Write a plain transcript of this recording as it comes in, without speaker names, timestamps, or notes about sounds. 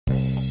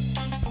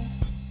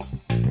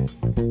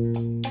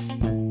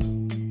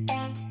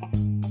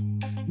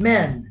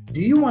Men,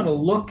 do you want to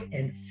look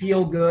and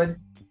feel good?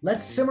 Let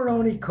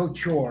Cimarroni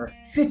Couture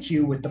fit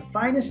you with the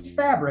finest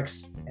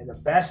fabrics and the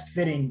best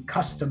fitting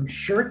custom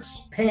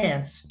shirts,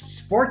 pants,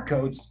 sport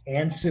coats,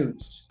 and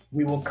suits.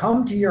 We will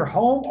come to your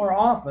home or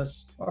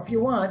office, or if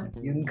you want,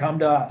 you can come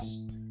to us.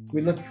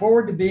 We look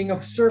forward to being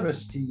of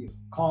service to you.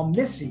 Call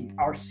Missy,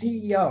 our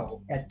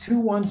CEO, at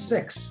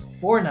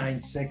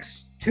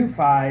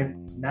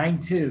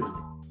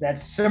 216-496-2592.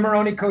 That's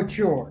Cimarroni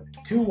Couture,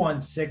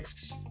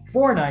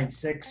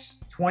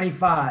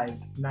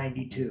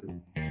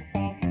 216-496-2592.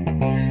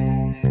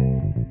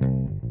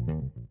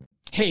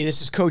 Hey,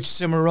 this is Coach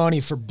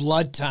Cimarroni for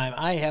Blood Time.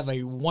 I have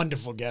a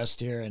wonderful guest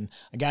here and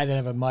a guy that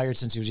I've admired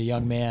since he was a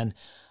young man.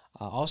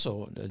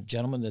 Also, a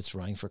gentleman that's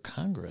running for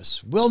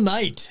Congress. Will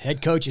Knight,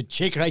 head coach at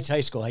Shaker Heights High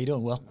School. How you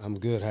doing, Will? I'm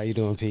good. How you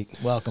doing, Pete?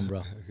 Welcome,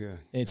 bro. Good.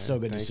 It's so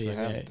good to see you.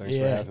 Thanks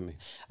for having me.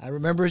 I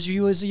remember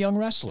you as a young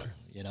wrestler,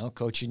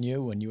 coaching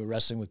you when you were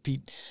wrestling with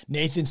Pete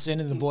Nathanson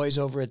and the boys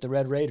over at the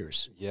Red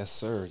Raiders. Yes,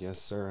 sir. Yes,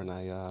 sir. And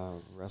I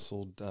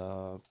wrestled,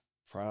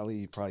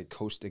 probably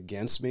coached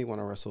against me when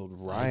I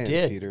wrestled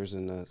Ryan Peters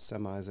in the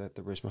semis at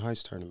the Richmond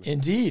Heights tournament.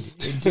 Indeed.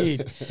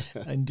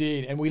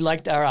 And we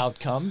liked our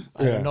outcome.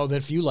 I don't know that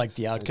if you liked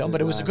the outcome,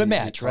 but it was a good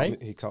match, right?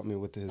 He caught me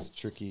with his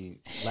tricky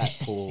lat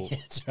pull.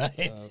 That's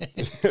right.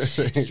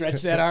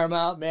 Stretch that arm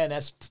out. Man,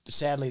 that's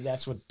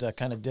what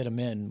kind of did him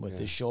in with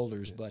his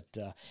shoulders. But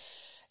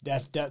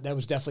that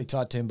was definitely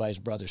taught to him by his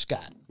brother,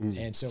 Scott.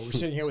 And so we're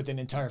sitting here with an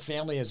entire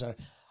family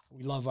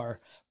we love our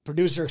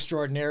producer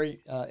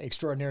extraordinary,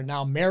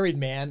 now married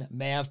man,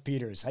 Mav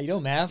Peters. How you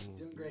doing, Mav?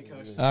 Doing great,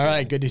 Coach. All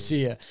right, good to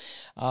see you.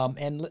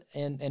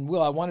 And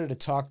Will, I wanted to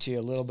talk to you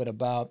a little bit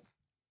about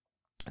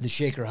the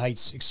Shaker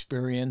Heights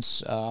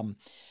experience. I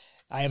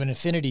have an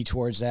affinity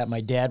towards that. My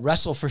dad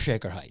wrestled for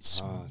Shaker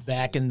Heights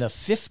back in the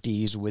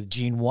 50s with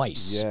Gene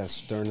Weiss.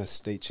 Yes, during the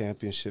state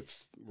championship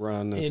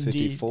run of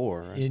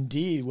 54. Right?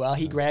 Indeed. Well,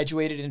 he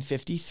graduated in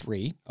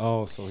 53.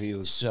 Oh, so he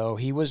was there.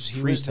 He was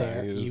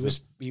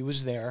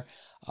there.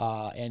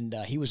 And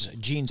he was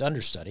Gene's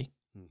understudy.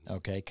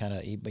 Okay,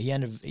 but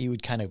he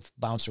would kind of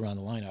bounce around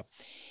the lineup.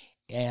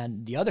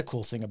 And the other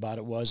cool thing about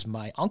it was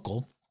my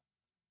uncle,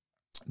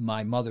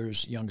 my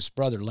mother's youngest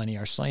brother, Lenny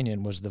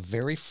Arslanian, was the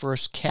very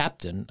first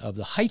captain of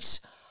the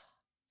Heights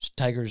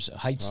Tigers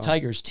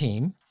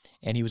team,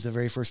 and he was the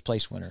very first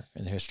place winner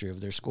in the history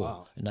of their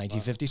school in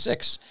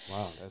 1956.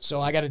 Wow. So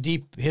I got a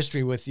deep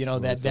history with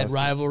that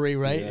rivalry,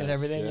 right, and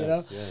everything.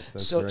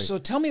 Yes, so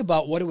tell me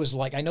about what it was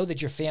like. I know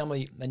that your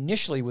family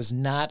initially was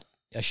not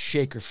a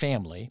Shaker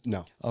family.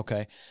 No.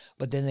 Okay,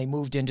 but then they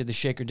moved into the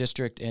Shaker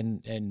district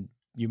and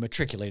you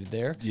matriculated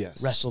there.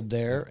 Yes. Wrestled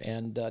there,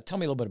 and tell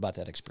me a little bit about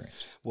that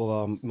experience.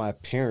 Well, my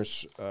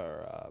parents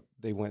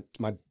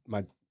my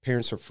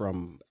parents are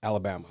from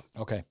Alabama.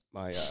 Okay.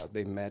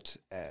 They met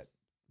at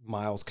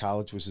Miles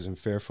College, which is in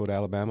Fairfield,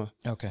 Alabama.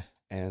 Okay.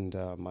 And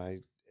my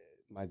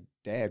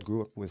dad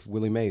grew up with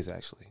Willie Mays,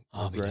 actually.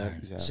 Oh,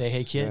 yes. Say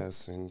hey, kid.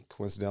 Yes, and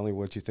coincidentally,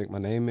 what you think my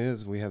name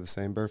is, we have the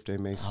same birthday,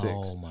 May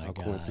 6th. Oh, my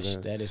gosh,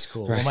 that is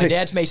cool. Right? Well, my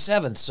dad's May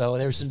 7th, so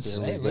there's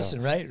some,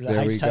 listen, right? The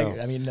Heights Tiger,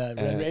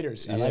 Red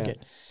Raiders. I like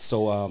it.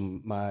 So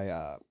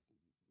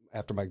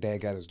after my dad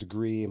got his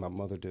degree, and my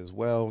mother did as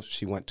well,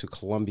 she went to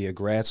Columbia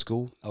Grad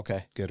School.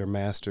 Okay. Get her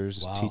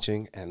master's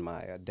teaching, and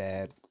my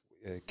dad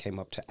came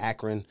up to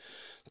Akron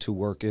to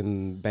work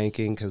in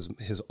banking because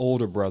his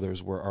older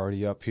brothers were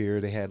already up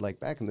here. They had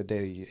back in the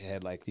day, you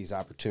had these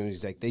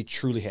opportunities. They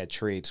truly had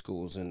trade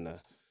schools in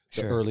the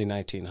early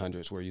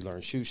 1900s where you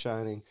learned shoe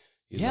shining.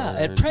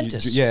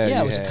 Apprentice.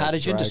 It was a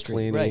cottage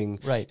industry. Cleaning,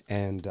 right.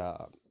 And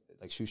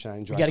shoe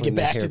shining. You got to get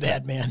back to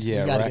that, man.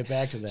 Yeah, you got to get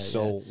back to that.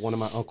 So one of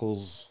my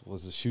uncles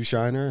was a shoe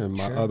shiner, and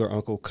my other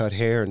uncle cut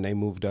hair, and they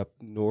moved up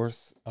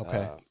north.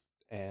 Okay.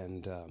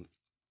 And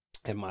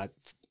my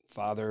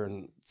father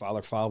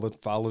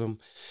followed him.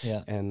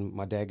 Yeah. And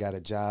my dad got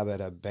a job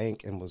at a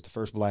bank and was the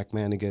first black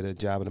man to get a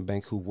job in a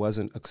bank who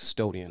wasn't a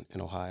custodian in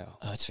Ohio.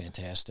 Oh, that's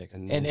fantastic.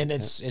 And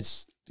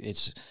it's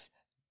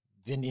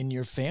been in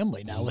your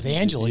family now with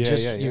Angela.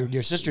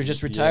 Your sister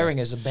just retiring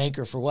as a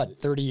banker for what,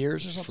 30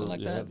 years or something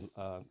like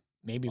that?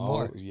 Maybe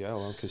more. Yeah,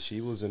 well, because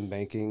she was in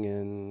banking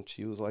and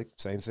she was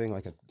same thing,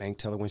 a bank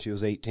teller when she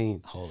was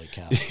 18. Holy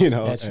cow!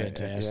 That's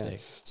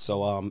fantastic.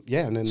 So and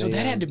then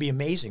that had to be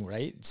amazing,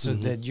 right? So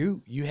that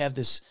you have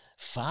this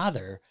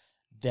father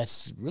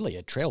that's really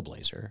a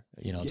trailblazer,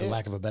 to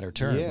lack of a better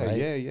term, right?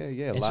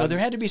 Yeah. And so there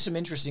had to be some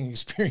interesting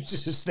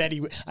experiences that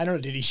I don't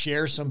know, did he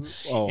share some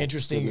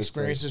interesting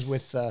experiences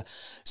with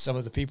some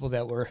of the people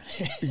that were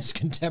his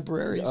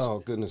contemporaries? Oh,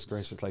 goodness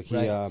gracious.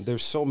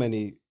 There's so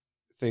many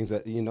things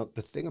that,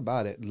 the thing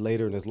about it,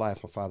 later in his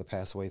life, my father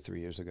passed away 3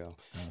 years ago.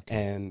 Okay.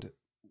 And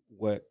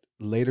what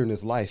later in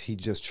his life, he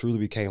just truly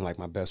became like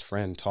my best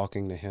friend.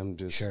 Talking to him,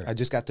 I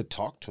just got to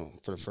talk to him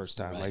for the first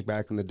time. Like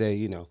back in the day,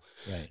 you know,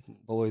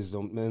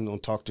 men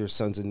don't talk to their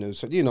sons and news.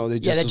 So, you know, they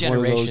just that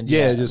generation,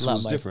 it just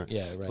was different.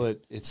 Yeah, right.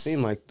 But it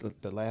seemed like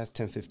the last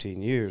 10,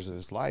 15 years of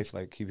his life,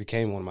 like he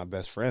became one of my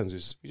best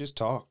friends. We just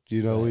talked,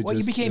 you know. Well,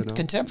 you became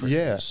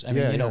contemporaries. I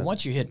mean, you know,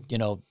 once you hit,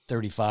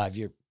 35,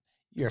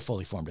 you're a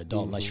fully formed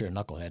adult unless you're a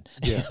knucklehead.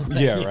 Yeah,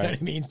 you know what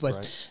I mean?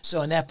 But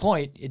so in that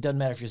point, it doesn't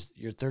matter if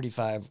you're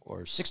 35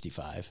 or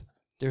 65.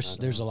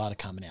 There's a lot of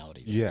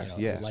commonality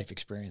there, life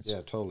experience. Yeah,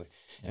 totally.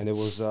 Yeah. And it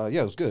was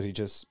it was good. He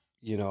just,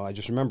 I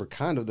just remember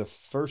kind of the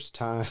first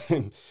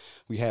time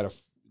we had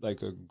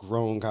a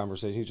grown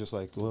conversation. He's just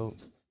like, well,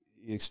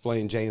 he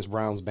explained James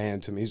Brown's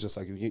band to me. He's just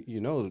like,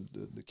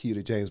 the key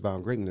to James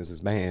Brown greatness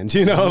is band,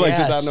 like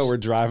just I know we're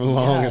driving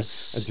along and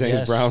a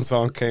James Brown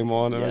song came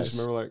on and I just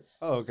remember like,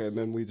 oh, okay. And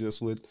then we just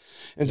would,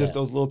 and just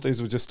those little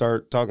things would just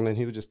start talking and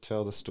he would just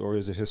tell the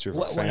stories, the history of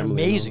our family. What an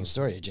amazing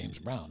story of James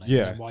Brown.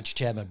 I watched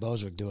Chadwick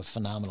Boseman do a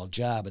phenomenal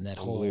job in that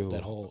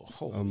whole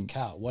holy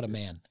cow, what a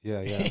man.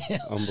 Yeah.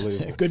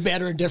 Unbelievable. Good,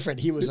 bad, or indifferent,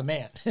 he was a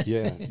man.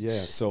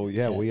 Yeah. So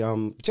we,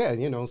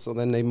 so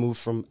then they moved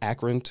from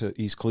Akron to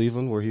East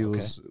Cleveland where he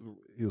was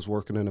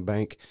working in a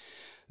bank.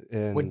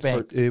 And what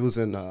bank? It was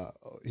in,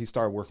 he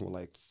started working with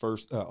like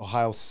First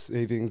Ohio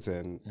Savings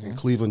and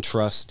Cleveland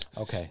Trust.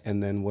 Okay.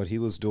 And then what he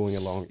was doing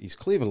along East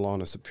Cleveland,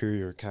 along a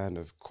Superior kind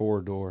of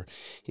corridor,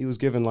 he was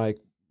giving like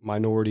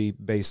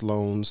minority-based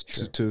loans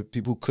to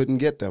people who couldn't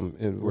get them.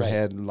 And we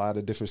had a lot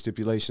of different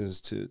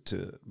stipulations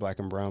to black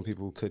and brown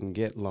people who couldn't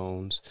get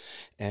loans.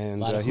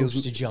 And a lot of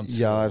hoops to jump through.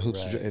 Yeah, a lot of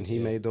hoops and he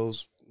made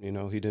those, he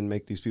didn't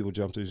make these people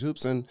jump through these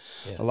hoops. And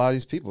a lot of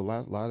these people,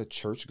 a lot of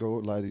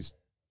churchgoers, a lot of these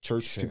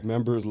church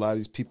members, a lot of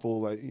these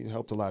people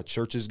helped a lot of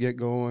churches get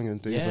going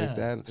and things like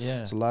that.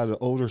 Yeah. So a lot of the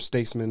older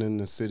statesmen in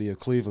the city of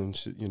Cleveland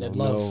should,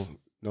 know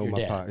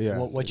my father. Yeah.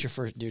 What's your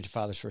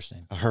father's first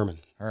name? Herman.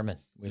 Herman.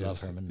 We love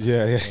Herman.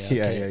 Yeah.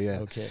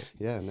 Okay.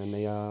 Yeah, and then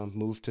they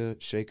moved to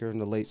Shaker in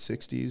the late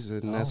 60s,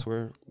 and that's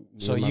where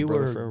So you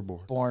were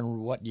born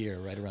what year?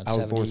 Right around 70?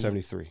 I was born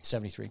 73.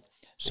 73.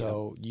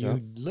 So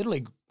you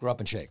literally grew up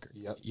in Shaker.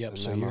 Yep.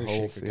 So you're a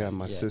Shaker guy.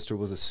 My sister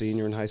was a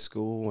senior in high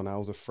school when I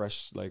was a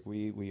fresh. Like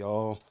we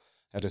all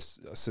had a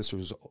sister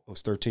who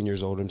was 13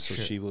 years older, so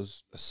she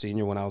was a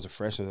senior when I was a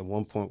freshman. At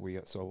one point,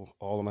 so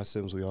all of my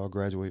siblings, we all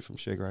graduated from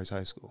Shaker Heights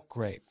High School.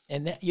 Great,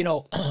 and that,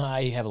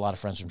 I have a lot of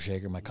friends from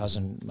Shaker. My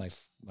cousin, my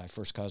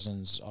first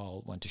cousins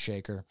all went to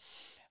Shaker,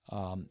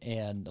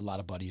 and a lot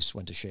of buddies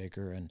went to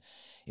Shaker, and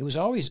it was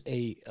always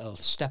a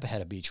step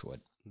ahead of Beechwood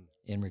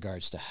in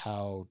regards to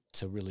how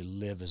to really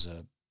live as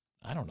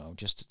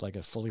just like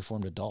a fully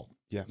formed adult.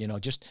 Yeah.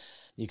 Just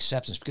the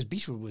acceptance, because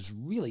Beechwood was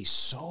really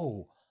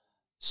so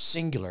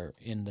singular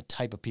in the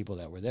type of people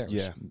that were there. It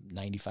was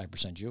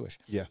 95% Jewish.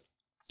 Yeah.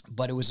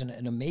 But it was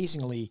an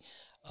amazingly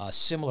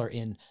similar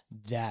in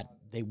that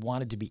they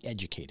wanted to be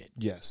educated.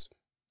 Yes.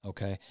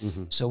 Okay.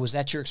 Mm-hmm. So was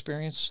that your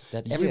experience?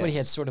 That everybody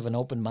had sort of an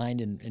open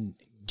mind and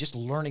just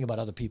learning about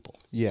other people?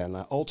 Yeah.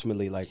 And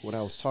ultimately, like when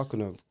I was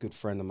talking to a good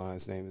friend of mine,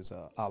 his name is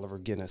Oliver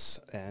Guinness,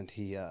 and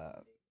he,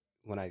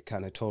 when I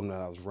kind of told him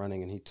that I was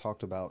running, and he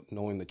talked about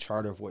knowing the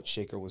charter of what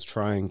Shaker was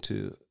trying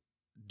to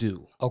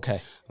do.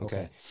 Okay.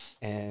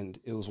 And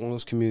it was one of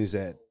those communities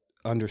that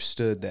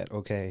understood that,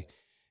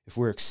 if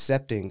we're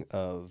accepting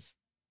of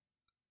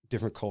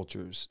different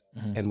cultures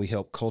and we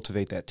help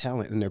cultivate that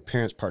talent and their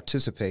parents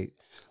participate,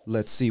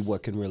 let's see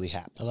what can really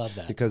happen. I love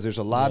that. Because there's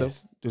a lot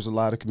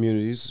of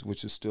communities,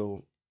 which is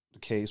still the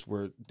case,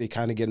 where they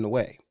kind of get in the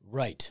way.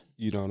 Right.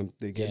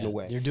 They get in the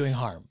way. They're doing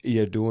harm.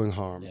 Yeah, doing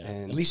harm. Yeah.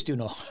 And at least do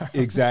no harm.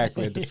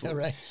 Exactly.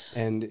 Right.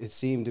 And it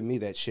seemed to me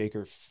that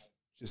Shaker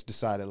just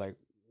decided, like,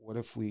 what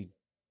if we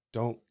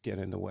don't get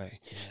in the way?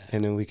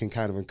 And then we can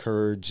kind of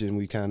encourage and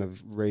we kind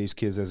of raise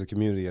kids as a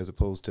community as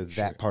opposed to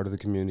that part of the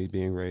community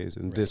being raised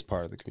and this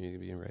part of the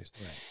community being raised.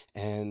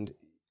 Right. And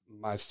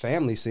my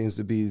family seems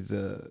to be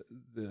the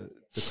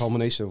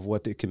culmination of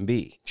what it can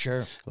be.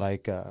 Sure.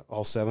 Like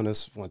all seven of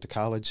us went to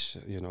college.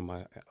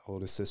 My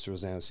oldest sister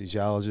was an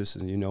anesthesiologist,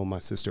 and my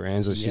sister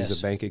Angela, she's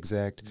a bank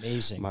exec.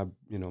 Amazing.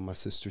 My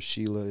sister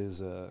Sheila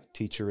is a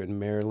teacher in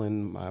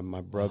Maryland.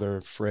 My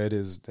brother Fred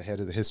is the head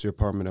of the history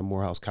department at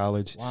Morehouse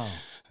College. Wow.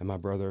 And my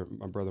brother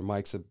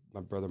Mike's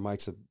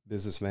a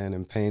businessman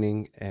in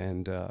painting,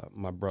 and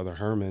my brother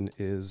Herman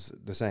is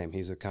the same.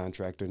 He's a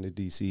contractor in the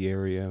D.C.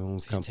 area,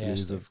 owns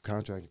companies of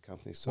contracting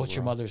companies. So what's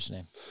your mother's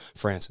name?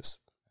 Frances.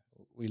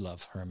 We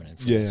love Herman and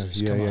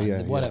Frances.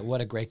 Yeah.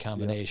 What a great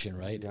combination,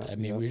 right? I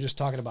mean, we were just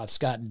talking about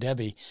Scott and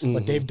Debbie,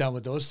 what they've done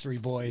with those three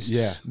boys.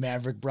 Yeah.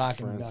 Maverick, Brock,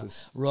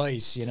 Frances. And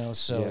Royce,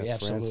 so absolutely.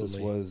 Frances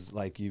was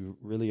like, you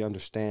really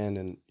understand,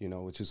 and,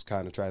 which is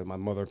kind of tragic. My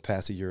mother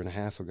passed a year and a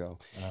half ago,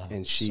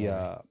 and she,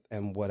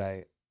 and what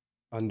I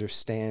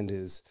understand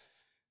is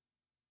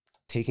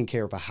taking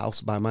care of a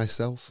house by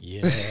myself.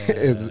 Yeah.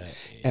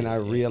 And I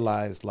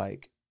realized,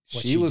 like,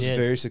 she was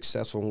very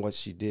successful in what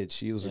she did.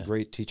 She was a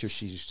great teacher.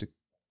 She used to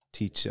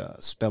teach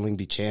spelling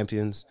bee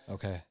champions.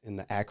 Okay. In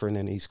the Akron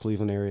and East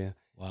Cleveland area.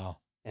 Wow.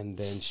 And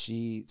then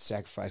she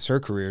sacrificed her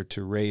career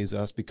to raise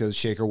us because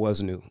Shaker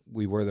was new.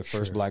 We were the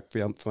first black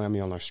family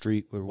on our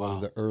street. We were one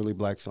of the early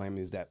black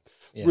families that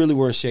really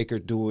were in Shaker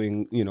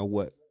doing, you know,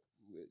 what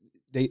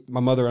my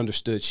mother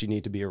understood she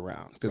needed to be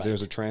around because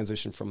there's a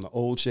transition from the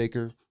old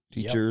Shaker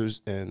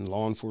teachers and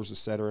law enforcement,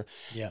 et cetera,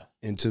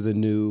 into the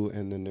new,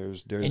 and then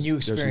there's and you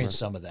experienced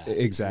some of that.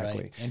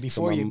 Exactly. Right? And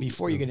before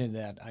you get into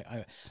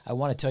that, I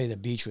want to tell you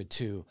that Beechwood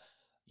too,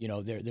 you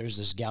know, there's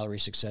this gallery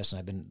success, and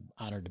I've been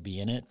honored to be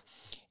in it.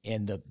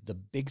 And the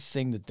big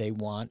thing that they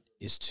want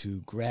is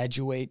to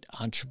graduate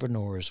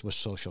entrepreneurs with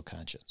social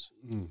conscience.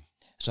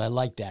 So I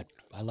like that.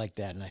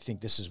 And I think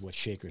this is what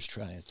Shaker's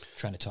trying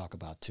to talk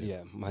about too.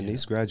 Yeah, my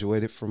niece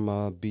graduated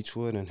from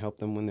Beechwood and helped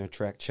them win their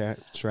track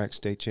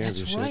state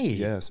championship. That's right.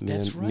 Yes,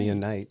 me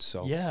and Knight.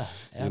 So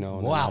you know,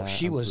 wow,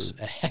 she was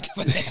a heck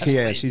of an athlete.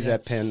 Yeah, she's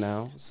at Penn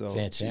now. So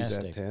fantastic. She's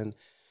at Penn.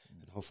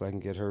 Hopefully I can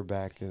get her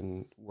back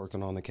and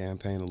working on the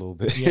campaign a little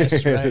bit.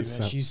 Yes, right.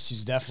 So.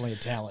 She's definitely a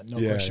talent, no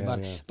question about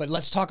it. But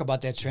let's talk about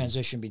that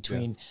transition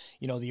between,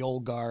 you know, the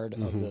old guard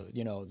of the,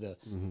 you know,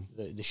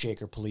 the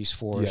Shaker police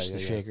force, the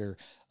Shaker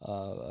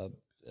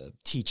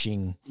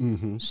teaching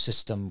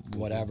system,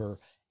 whatever.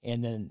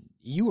 And then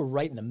you were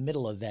right in the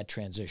middle of that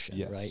transition,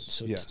 right?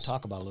 So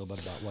talk about a little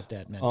bit about what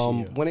that meant to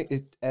you. When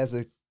as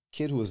a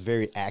kid who was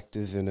very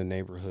active in the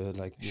neighborhood,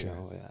 like, you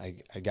know,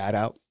 I got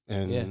out.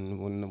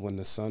 And when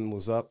the sun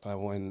was up, I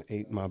went and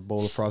ate my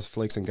bowl of Frosted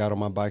Flakes and got on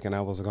my bike, and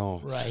I was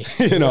gone. Right.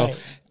 You know,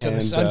 till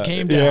the sun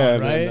came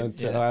down.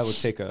 Right. I would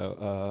take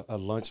a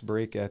lunch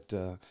break at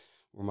where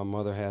my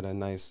mother had a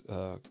nice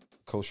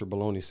kosher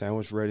bologna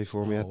sandwich ready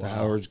for me at the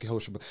Howard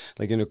kosher.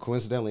 Like, you know,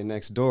 coincidentally,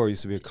 next door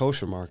used to be a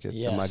kosher market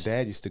that my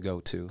dad used to go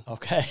to.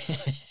 Okay.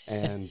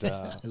 And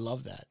I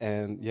love that.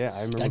 And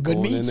I remember got good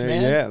going meats, in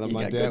there. man. Yeah,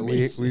 my dad.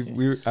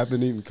 I've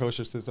been eating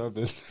kosher since I've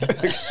been.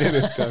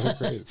 It's kind of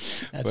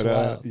crazy. That's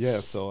wild.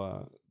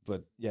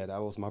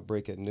 That was my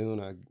break at noon.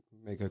 I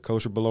make a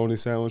kosher bologna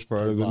sandwich,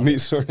 part of the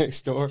meat store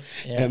next door,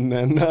 and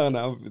then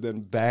then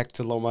back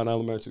to Lomond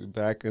Elementary,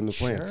 back in the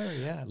plant. Sure,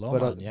 yeah,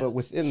 Lomond, but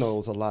within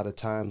those, a lot of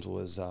times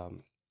was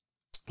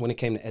when it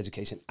came to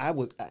education, I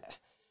was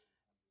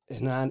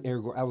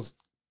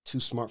too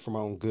smart for my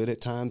own good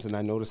at times, and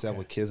I noticed that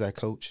with kids I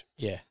coach.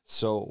 Yeah.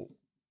 So,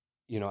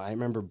 you know, I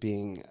remember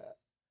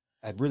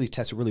I really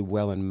tested really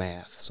well in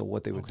math. So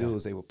what they would do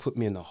is they would put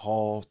me in the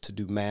hall to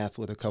do math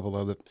with a couple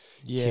other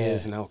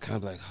kids, and I would kind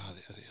of be like,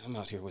 I'm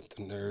out here with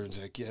the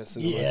nerds, I guess.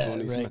 In my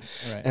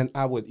 20s. Right. And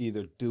I would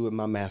either do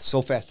my math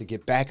so fast to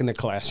get back in the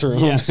classroom,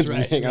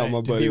 hang out with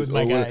my buddies, to be with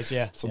my guys,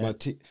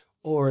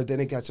 or then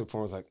it got to a point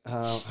where I was like,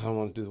 I don't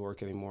want to do the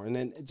work anymore. And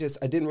then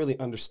I didn't really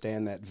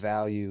understand that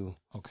value.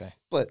 Okay.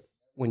 But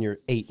when you're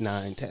 8,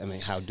 9, 10, I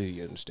mean, how do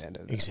you understand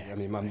it? Exactly. I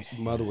mean, my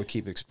mother would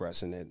keep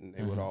expressing it, and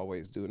they would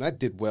always do it. And I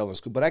did well in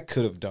school, but I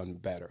could have done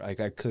better. Like,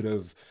 I could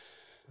have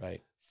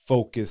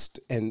focused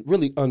and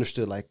really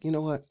understood, like, you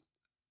know what?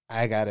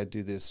 I got to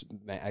do this.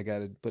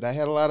 But I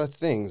had a lot of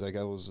things. Like,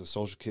 I was a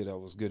social kid. I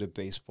was good at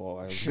baseball.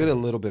 I was good at a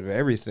little bit of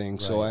everything.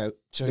 Right.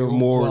 So there were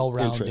more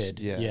well-rounded.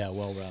 Yeah,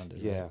 well-rounded.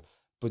 Yeah. Right.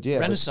 But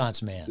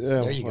Renaissance man.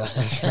 There you go.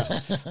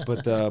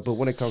 But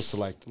when it comes to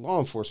like the law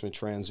enforcement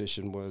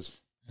transition was,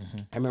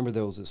 I remember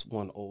there was this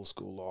one old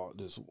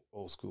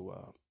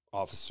school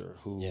officer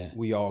who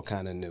we all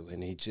kind of knew,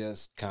 and he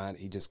just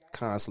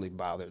constantly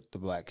bothered the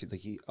black kids.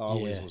 Like, he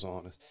always was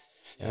honest.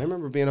 And I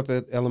remember being up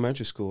at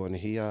elementary school, and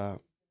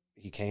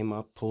he came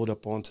up, pulled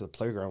up onto the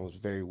playground. It was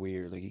very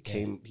weird. Like,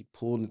 he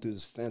pulled into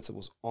this fence that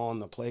was on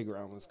the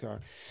playground with his car,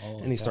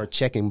 and he started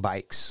checking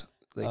bikes.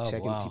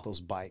 Checking people's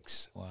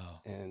bikes.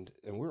 Wow. And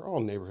we're all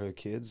neighborhood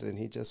kids, and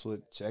he just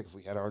would check if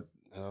we had our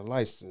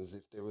license,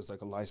 if there was like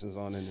a license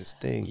on in this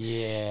thing.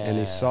 Yeah. And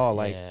he saw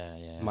my,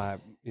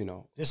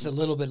 this is a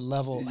little bit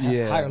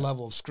higher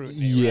level of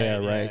scrutiny. Yeah,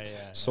 right.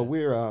 So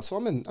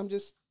I'm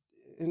just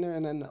in there,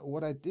 and then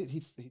what I did,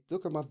 he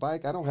took on my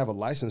bike. I don't have a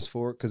license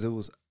for it because I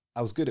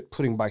was good at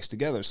putting bikes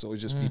together, so it would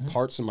just be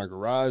parts in my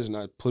garage, and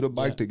I'd put a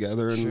bike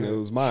together, and it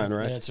was mine,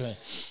 right? That's right.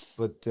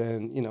 But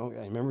then,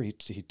 I remember he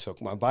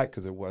took my bike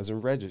because it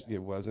wasn't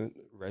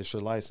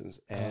registered license,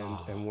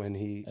 and when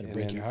he that'd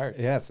break your heart.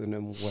 Yes, and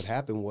then what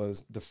happened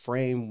was the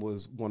frame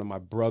was one of my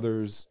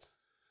brother's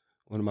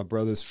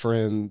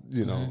friend,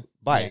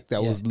 bike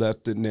that was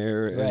left in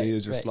there, and he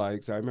was just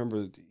like, so I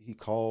remember he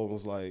called and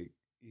was like,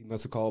 he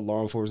must have called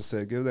law enforcement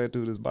and said, give that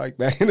dude his bike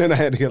back. And then I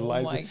had to get a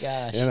license. Oh, my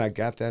gosh. And I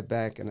got that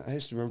back. And I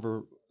just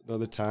remember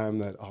another time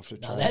that officer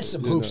tried. That's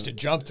some hoops to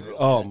jump through.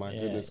 Oh, my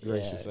goodness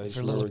gracious.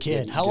 For a little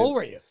kid. How old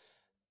were you?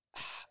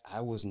 I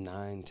was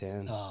 9,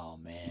 10. Oh,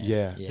 man.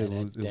 Yeah.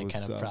 That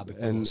kind of probably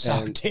put a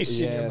sour taste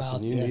in your mouth.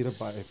 And you need a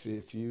bike.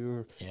 If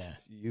you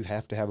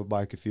have to have a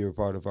bike if you're a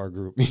part of our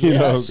group.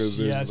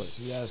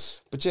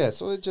 Yes. But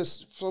so it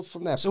just,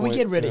 from that point. So we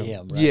get rid of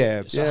him, right?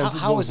 Yeah. So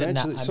how was it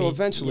not?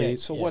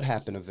 What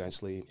happened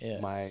eventually?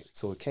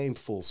 So it came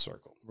full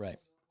circle. Right.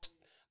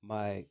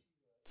 My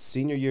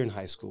senior year in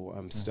high school,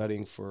 I'm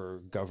studying for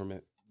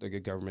government, like a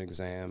government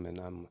exam. And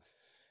I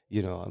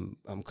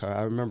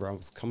remember I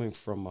was coming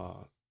from,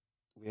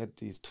 we had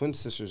these twin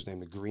sisters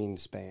named the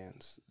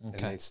Greenspans.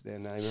 Okay.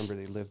 And I remember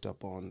they lived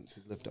up on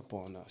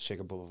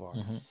Shaker Boulevard.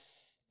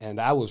 And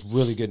I was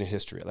really good in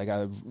history. Like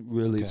I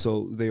really,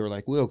 so they were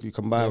like, "Will, you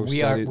come by?"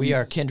 Yeah, we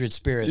are kindred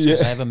spirits.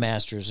 Because I have a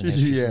master's in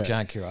history from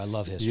John Carroll. I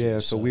love history. Yeah,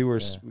 so we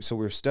were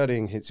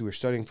studying. We were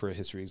studying for a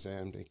history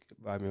exam.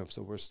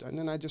 So we're studying,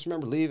 and I just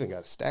remember leaving.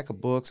 Got a stack of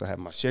books. I had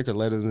my Shaker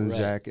Letterman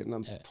jacket, and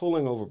I'm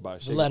pulling over by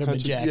Shaker Letterman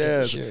Country.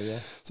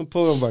 jacket. So I'm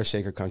pulling over by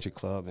Shaker Country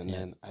Club, and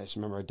then I just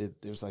remember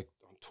there's like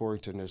on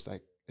Torrington. There's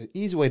like an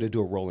easy way to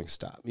do a rolling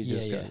stop. You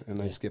just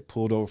I just get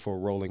pulled over for a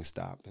rolling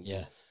stop.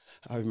 And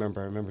I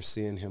remember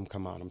seeing him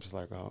come out. I'm just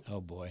like, oh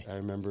boy. I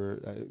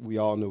remember we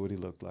all knew what he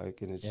looked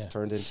like, and it just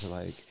turned into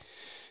like,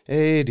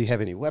 hey, do you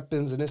have any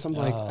weapons? And this, I'm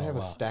like, I have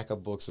a stack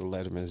of books and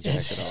Letterman's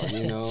jacket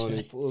on, you know. And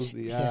he pulls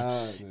me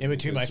out. In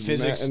between my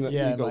physics, my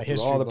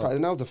history book.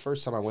 And that was the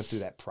first time I went through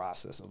that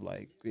process of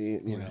like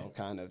being, you know,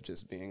 kind of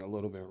just being a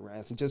little bit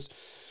harassed. It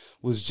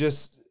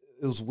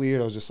was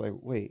weird. I was just like,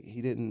 wait,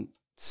 he didn't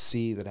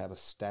see that I have a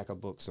stack of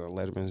books and a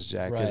Letterman's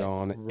jacket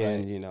on,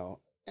 and you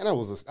know. And I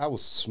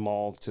was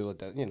small too at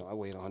that, you know, I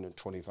weighed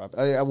 125.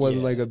 I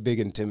wasn't like a big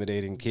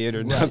intimidating kid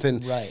or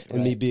nothing.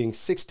 And me being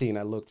 16,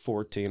 I looked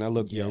 14. I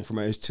looked young for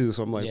my age too.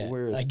 So I'm like,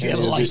 where is do you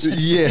have a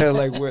license?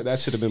 like where that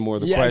should have been more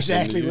of the question.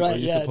 Exactly right.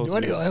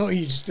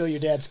 You steal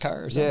your dad's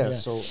car or something? Yeah.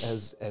 So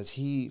as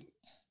he,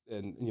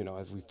 and you know,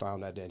 as we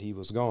found out that he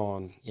was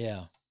gone.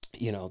 Yeah.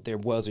 You know, there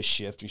was a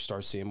shift. You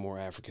start seeing more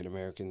African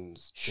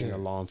Americans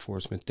in law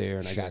enforcement there,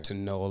 and I got to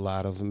know a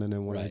lot of them. And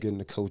then when I get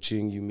into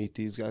coaching, you meet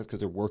these guys because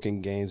they're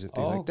working games and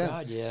things like that. Oh,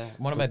 God, yeah.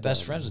 One of my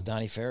best friends was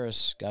Donnie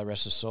Ferris, God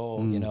rest his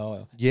soul, you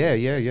know.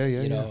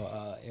 You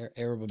know,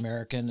 Arab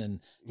American, and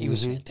he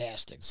was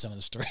fantastic. Some of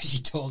the stories he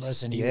told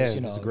us, and he was,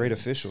 you know. He was a great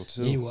official,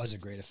 too. He was a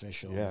great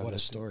official. Yeah, what a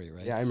story,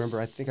 right? Yeah, I remember,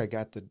 I think I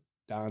got the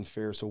Don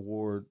Ferris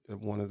Award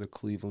at one of the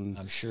Cleveland.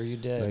 I'm sure you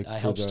did. I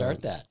helped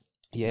start that.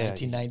 Yeah,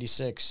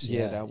 1996.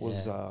 Yeah, that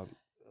was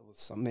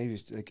some maybe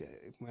like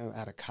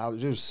out of college.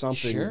 There was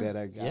something that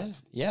I got.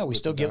 Yeah. We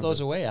still give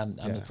those away. I'm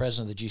the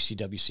president of the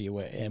GCWC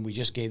away, and we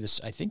just gave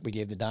this. I think we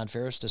gave the Don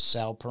Ferris to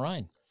Sal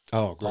Perrine.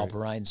 Oh, great. Paul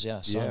Perrine's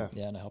son.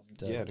 And I helped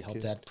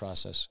that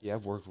process. Yeah,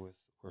 I've worked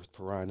with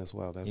Perrine as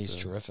well. He's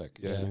terrific.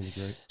 Yeah, he's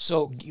great.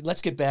 So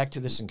let's get back to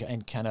this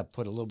and kind of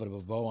put a little bit of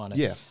a bow on it.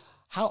 Yeah.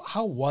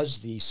 How was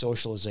the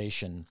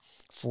socialization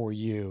for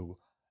you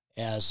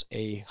as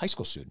a high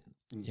school student?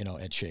 You know,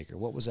 at Shaker,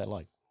 what was that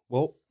like?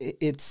 Well,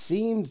 it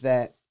seemed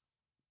that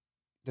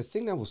the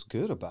thing that was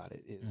good about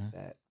it is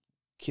that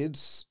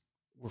kids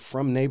were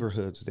from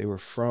neighborhoods. They were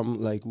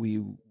from, like,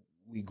 we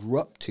grew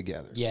up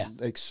together. Yeah.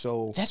 Like,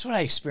 so. That's what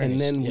I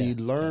experienced. And then we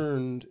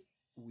learned,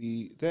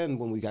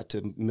 when we got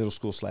to middle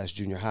school /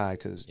 junior high,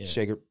 because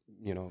Shaker,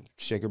 you know,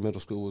 Shaker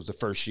Middle School was the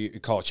first year,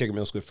 called Shaker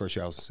Middle School the first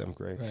year I was in 7th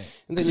grade. Right.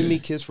 And then you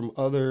meet kids from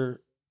other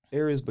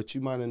areas, but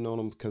you might have known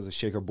them because of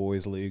Shaker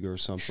Boys League or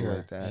something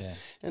like that. Yeah.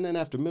 And then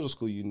after middle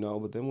school, you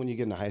know, but then when you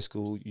get into high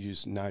school, you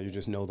just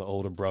know the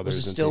older brothers.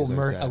 Was it still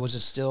was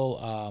it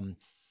still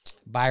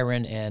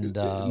Byron and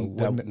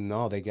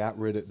no, they got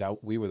rid of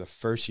that. We were the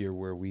first year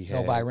where we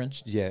had no Byron.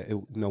 Yeah,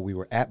 we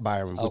were at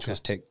Byron, which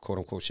was quote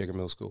unquote Shaker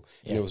Middle School,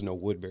 and there was no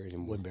Woodbury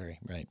anymore. Woodbury,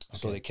 right? Okay.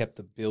 So they kept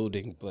the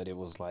building, but it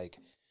was like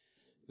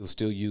it was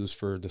still used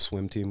for the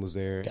swim team was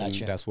there, and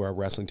that's where our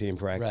wrestling team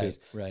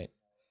practiced. Right.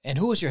 And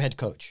who was your head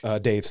coach?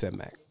 Dave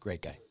Sedmak.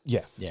 Great guy.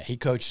 Yeah. Yeah, he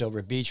coached over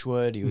at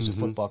Beechwood. He was a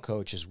football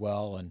coach as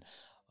well, and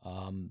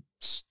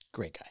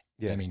great guy.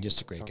 Yeah. I mean,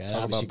 just a great guy.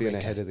 Talk about being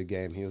ahead of the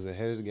game. He was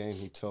ahead of the game.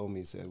 He told me,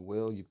 he said,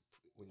 Will,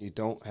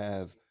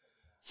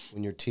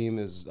 when your team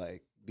is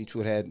like,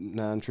 Beechwood had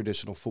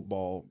non-traditional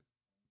football,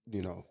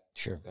 you know.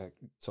 Sure.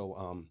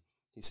 So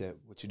he said,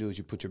 what you do is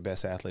you put your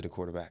best athlete at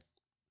quarterback.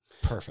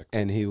 Perfect.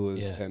 And he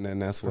was, and then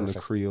that's when the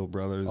Creel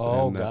brothers.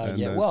 Oh, God,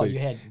 well, you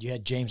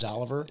had James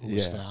Oliver, who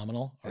was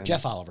phenomenal, or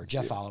Jeff Oliver.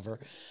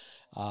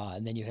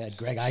 And then you had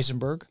Greg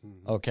Eisenberg,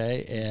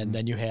 and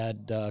then you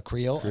had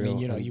Creel. I mean,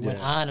 you know, you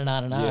went on and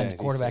on and on,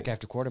 quarterback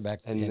after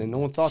quarterback. And no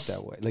one thought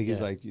that way. Like,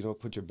 he's like, you know,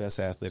 put your best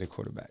athlete at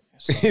quarterback.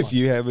 So if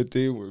you have a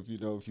team where,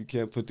 if you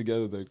can't put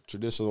together the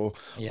traditional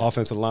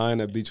offensive line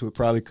that Beechwood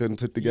probably couldn't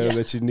put together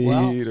that you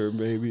need, or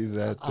maybe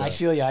that. I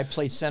feel you. I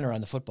played center on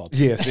the football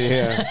team. Yes,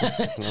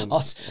 5'7",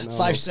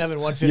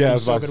 150,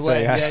 so good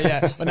way.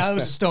 Yeah. But now it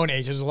was a Stone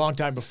Age. It was a long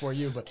time before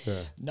you. But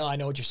no, I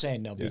know what you're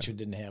saying. No, Beechwood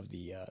didn't have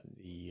the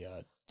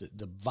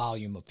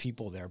volume of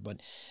people there. But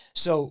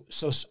so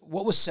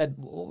what was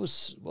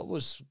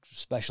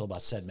special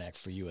about Sedmak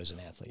for you as an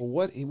athlete? Well,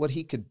 what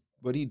he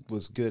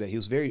was good at, he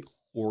was very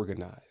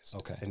organized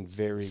and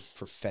very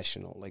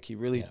professional. Like he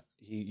really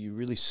you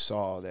really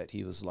saw that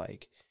he was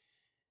like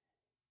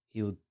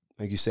you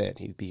said,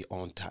 he'd be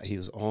on time. He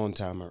was on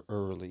time or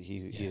early.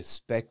 He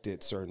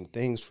expected certain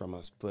things from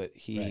us, but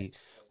he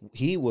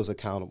was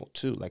accountable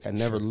too. Like I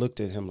never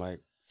looked at him like,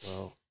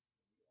 well,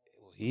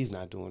 he's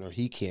not doing it, or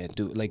he can't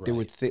do it. Like there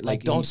were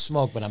like don't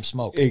smoke, but I'm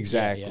smoking.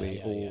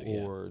 Exactly.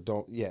 Or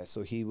don't. Yeah.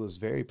 So he was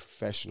very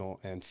professional,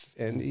 and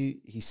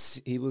he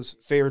was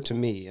fair to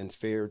me and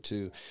fair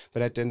to.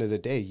 But at the end of the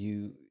day,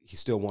 he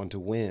still wanted to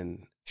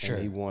win. Sure.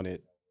 And he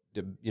wanted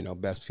the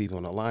best people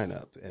in the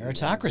lineup. And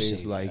meritocracy,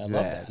 things like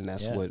that. And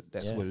that's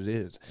what it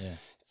is. Yeah.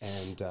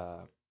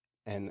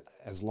 And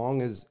as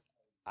long as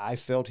I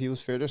felt he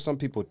was fair, there's some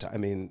people.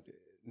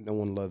 No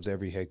one loves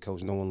every head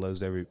coach. No one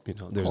loves every.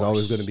 There's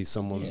always going to be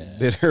someone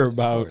bitter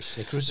about.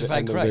 They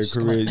crucified Christ.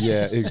 Their career.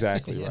 Yeah,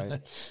 exactly. Right.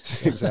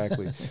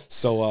 Exactly.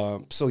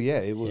 So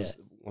yeah, it was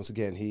once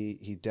again.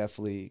 He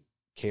definitely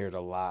cared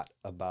a lot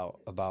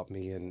about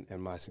me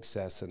and my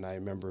success. And I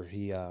remember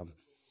he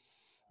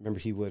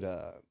would.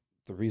 The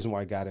reason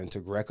why I got into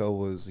Greco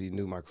was he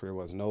knew my career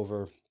wasn't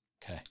over.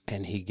 Okay.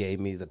 And he gave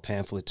me the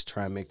pamphlet to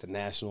try and make the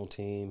national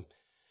team.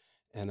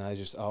 And I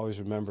always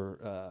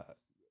remember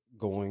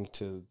going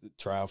to the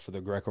trial for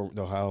the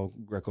Ohio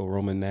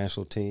Greco-Roman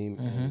national team,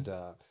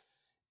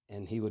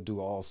 and he would do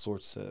all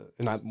sorts of,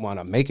 and I wound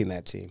up making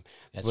that team.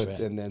 That's but,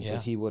 right.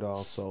 But he would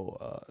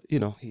also,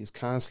 he's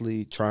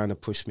constantly trying to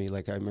push me.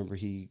 Like I remember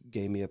he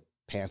gave me a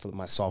pamphlet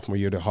my sophomore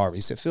year to Harvard.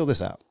 He said, "Fill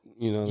this out.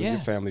 Your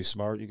family's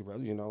smart. You can,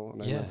 And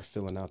I remember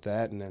filling out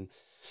that, and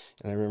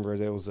I remember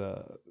there was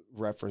a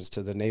reference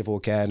to the Naval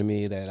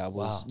Academy that I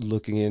was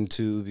looking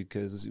into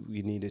because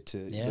we needed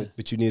to,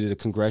 but you needed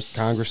a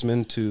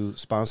congressman to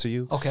sponsor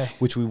you. Okay.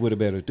 Which we would have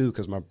been able to do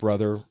because my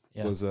brother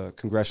was a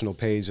congressional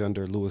page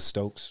under Louis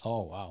Stokes.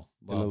 Oh, wow.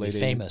 Well, the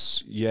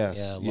famous.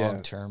 Yes.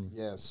 Long-term.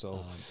 Yeah.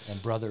 So.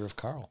 And brother of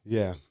Carl.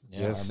 Yeah.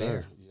 Yes, our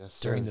mayor. Sir. Yes,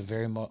 sir. During the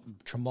very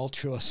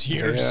tumultuous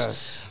years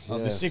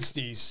of the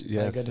 60s.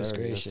 Yes, My goodness sir.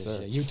 gracious. Yes,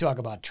 sir. You talk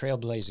about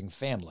trailblazing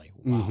family.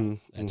 Wow.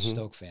 That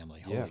Stoke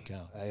family. Holy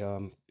cow. I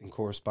in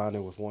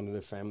corresponded with one of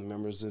their family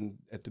members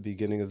at the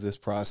beginning of this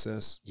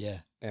process. Yeah.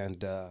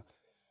 And, got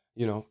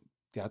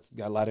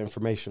a lot of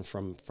information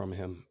from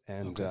him.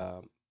 And,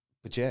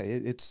 but yeah,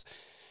 it's,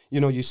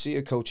 you see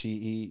a coach,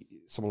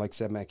 someone like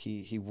Sedmak,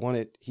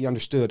 he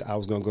understood I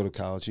was going to go to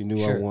college. He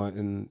knew I wanted,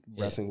 and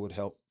wrestling would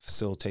help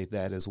facilitate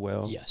that as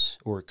well. Yes.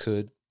 Or it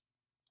could.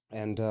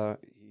 And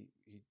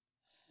he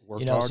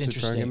worked hard to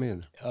try and get me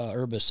in.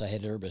 Urbis, I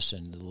had Urbis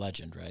in The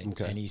Legend, right?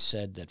 Okay. And he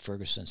said that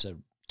Ferguson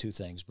said two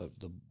things, but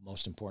the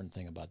most important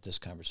thing about this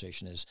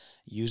conversation is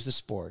use the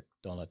sport,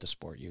 don't let the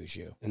sport use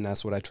you. And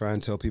that's what I try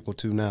and tell people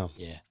to now.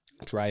 Yeah.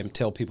 I try and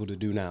tell people to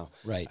do now.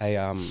 Right.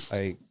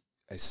 I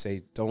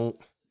say don't.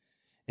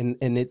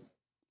 And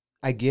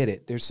I get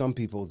it. There's some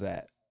people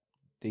that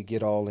they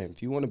get all in.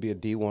 If you want to be a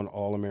D1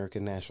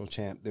 All-American national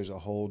champ, there's a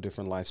whole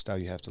different lifestyle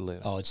you have to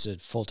live. Oh, it's a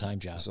full-time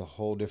job. It's a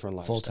whole different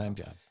lifestyle. Full-time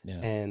job, yeah.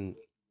 And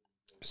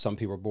some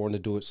people are born to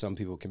do it. Some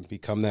people can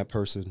become that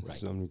person to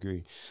some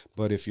degree.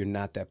 But if you're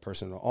not that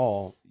person at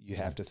all, you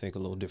have to think a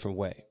little different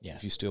way. Yeah.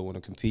 If you still want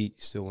to compete,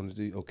 you still want to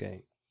do,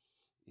 okay.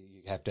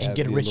 You have to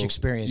get a rich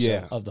experience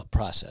of the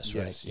process,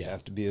 right? Yes, you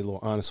have to be a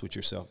little honest with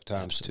yourself at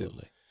times,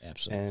 Absolutely. too.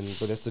 Absolutely.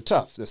 But that's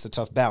a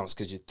tough balance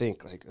because you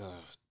think like,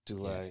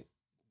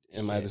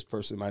 am I this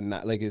person? Am I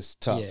not? Like it's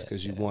tough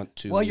because you want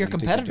to. Well, you're a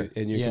competitor,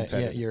 and you're a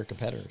competitor. Yeah, you're a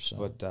competitor. So,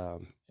 but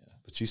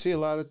you see a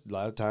lot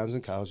of times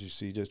in college, you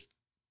see just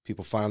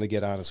people finally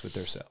get honest with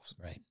themselves,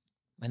 right?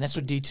 And that's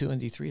what D2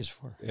 and D3 is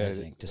for, I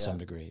think, to some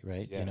degree,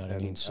 right? Yeah. You know what I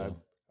mean? So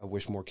I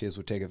wish more kids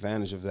would take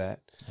advantage of that.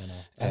 I know.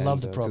 I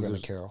love the program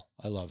at Carroll.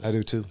 I love it. I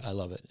do too. I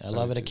love it. I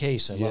love it at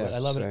Case. I love it. I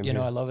love it.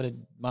 I love it at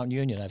Mount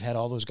Union. I've had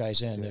all those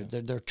guys in.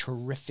 They're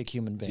terrific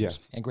human beings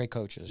and great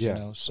coaches. Yeah. You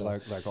know, so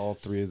like all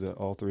three of those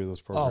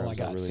programs. Oh my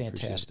God, really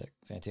fantastic,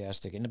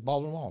 and the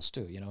Baldwin Wallace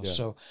too. You know,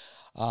 so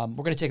we're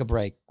going to take a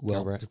break.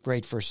 Will,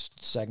 great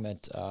first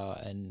segment,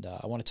 and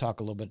I want to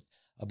talk a little bit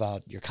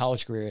about your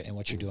college career and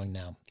what you're doing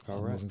now,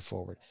 moving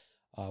forward.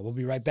 We'll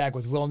be right back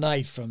with Will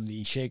Knight from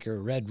the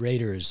Shaker Red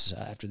Raiders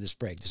after this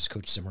break. This is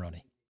Coach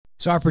Cimarroni.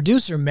 So our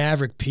producer,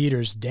 Maverick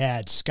Peters'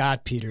 dad,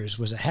 Scott Peters,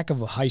 was a heck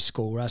of a high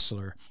school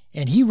wrestler,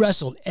 and he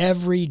wrestled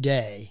every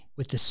day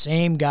with the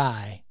same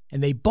guy,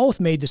 and they both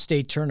made the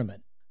state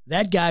tournament.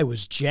 That guy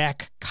was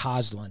Jack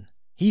Coslin.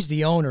 He's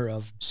the owner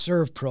of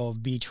Serve Pro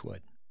of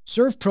Beechwood.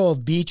 Serve Pro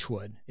of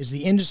Beechwood is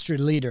the industry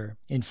leader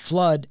in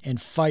flood and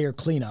fire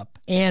cleanup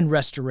and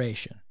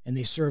restoration, and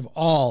they serve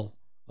all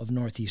of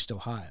Northeast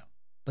Ohio.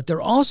 But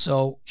they're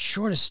also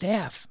short of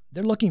staff.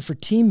 They're looking for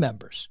team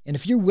members. And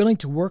if you're willing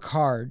to work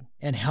hard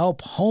and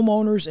help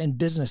homeowners and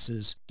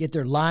businesses get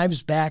their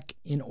lives back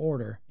in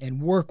order and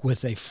work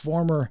with a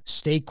former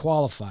state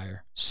qualifier,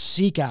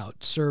 seek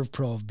out Serve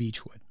Pro of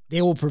Beechwood.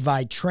 They will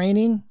provide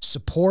training,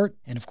 support,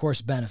 and of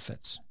course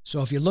benefits.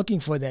 So if you're looking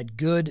for that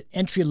good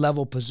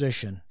entry-level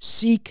position,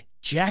 seek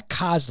Jack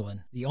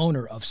Coslin, the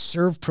owner of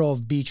Serve Pro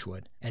of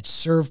Beechwood, at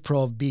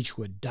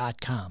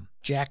serveproofbeechwood.com.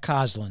 Jack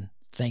Coslin,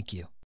 thank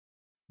you.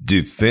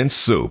 Defense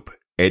Soap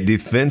at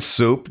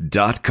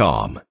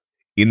defensesoap.com.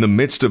 In the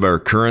midst of our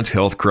current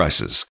health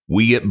crisis,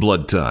 we at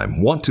Blood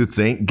Time want to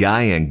thank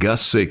Guy and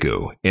Gus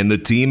Seiko and the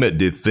team at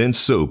Defense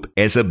Soap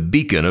as a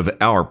beacon of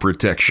our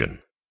protection.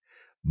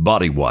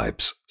 Body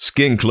wipes,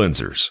 skin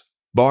cleansers,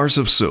 bars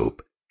of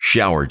soap,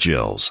 shower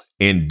gels,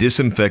 and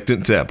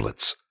disinfectant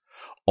tablets.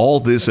 All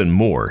this and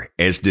more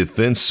as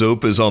Defense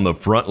Soap is on the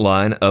front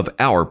line of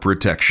our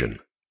protection.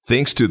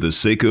 Thanks to the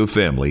Seiko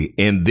family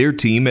and their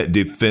team at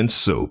Defense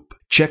Soap.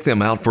 Check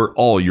them out for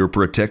all your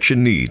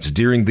protection needs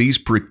during these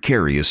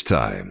precarious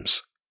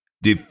times.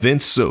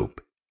 Defense Soap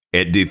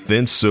at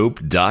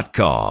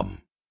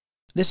defensesoap.com.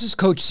 This is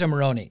Coach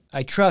Cimoroni.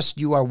 I trust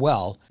you are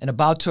well and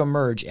about to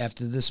emerge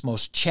after this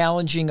most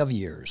challenging of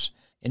years.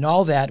 In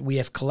all that we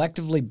have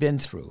collectively been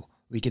through,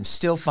 we can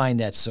still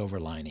find that silver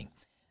lining.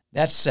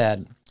 That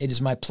said, it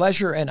is my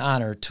pleasure and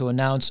honor to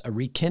announce a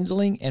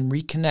rekindling and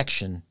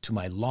reconnection to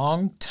my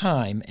long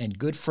time and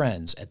good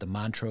friends at the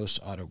Montrose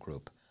Auto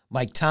Group.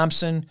 Mike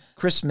Thompson,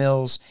 Chris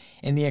Mills,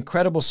 and the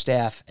incredible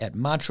staff at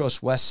Montrose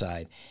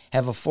Westside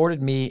have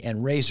afforded me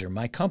and Razor,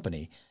 my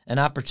company, an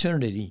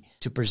opportunity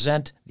to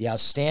present the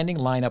outstanding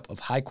lineup of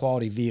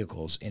high-quality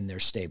vehicles in their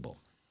stable.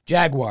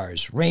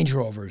 Jaguars, Range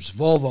Rovers,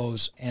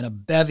 Volvos, and a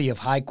bevy of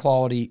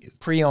high-quality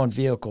pre-owned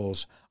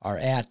vehicles are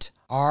at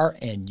our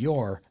and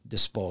your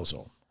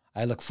disposal.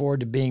 I look forward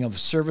to being of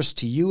service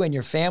to you and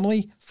your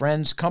family,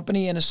 friends,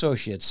 company, and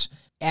associates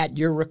at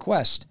your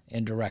request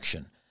and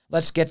direction.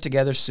 Let's get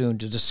together soon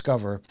to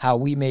discover how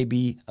we may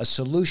be a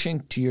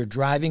solution to your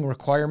driving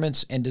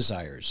requirements and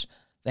desires.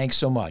 Thanks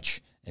so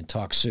much, and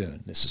talk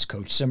soon. This is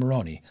Coach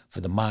Cimoroni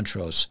for the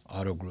Montrose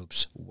Auto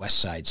Group's West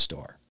Side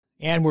store.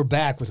 And we're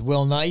back with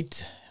Will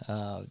Knight.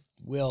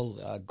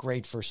 Will,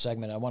 great first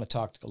segment. I want to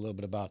talk a little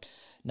bit about,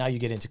 now you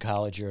get into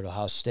college, you're at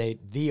Ohio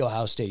State, the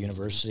Ohio State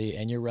University,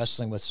 and you're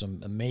wrestling with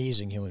some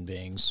amazing human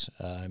beings.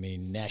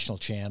 National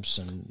champs,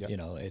 and yep.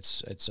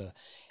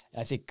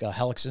 I think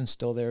Hellickson's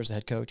still there as the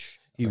head coach.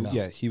 He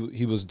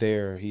was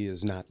there. He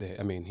is not there.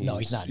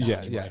 He's not.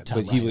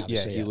 But he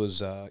was. He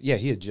was.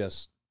 He had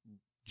just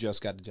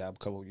got the job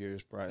a couple of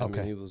years prior.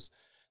 Okay. I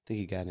think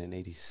he got in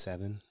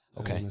 '87.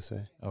 Okay. I want to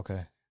say.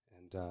 Okay.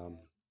 And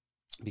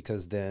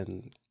because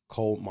then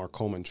Mark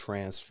Coleman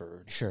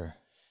transferred. Sure.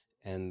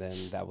 And then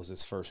that was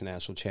his first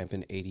national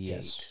champion, '88.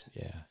 Yes.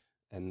 Yeah.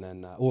 And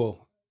then,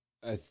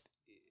 I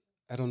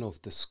don't know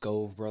if the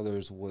Scove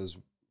brothers was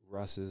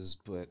Russ's,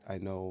 but I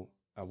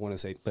want to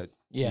say, but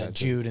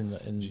Jude and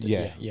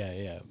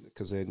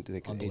because they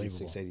got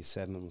 86,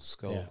 87 was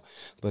Scove. Yeah.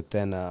 But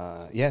then,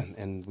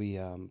 and we,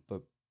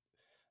 but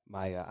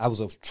I was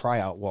a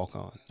tryout walk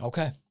on.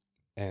 Okay.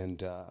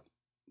 And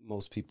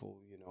most people,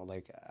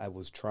 I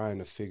was trying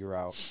to figure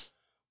out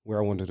where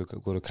I wanted to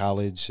go to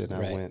college, and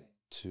right.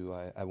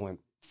 I went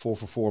 4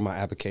 for 4 in my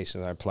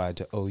application. I applied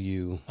to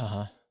OU,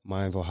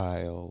 Miami,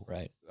 Ohio,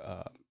 right,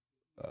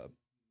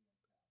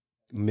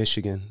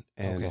 Michigan,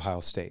 and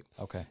Ohio State.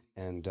 Okay,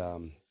 and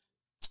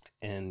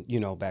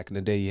back in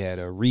the day, you had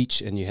a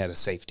reach and you had a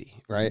safety,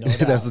 right? No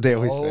That's what they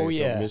always say.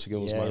 Yeah. So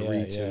Michigan was my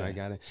reach, and I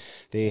got it.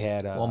 They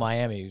had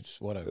Miami's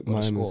what a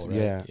school, right?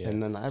 Yeah,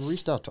 and then I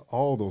reached out to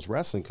all those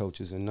wrestling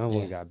coaches, and no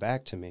one got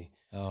back to me.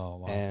 Oh,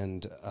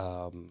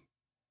 wow.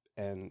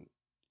 And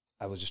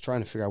I was just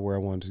trying to figure out where I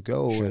wanted to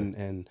go, sure.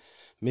 and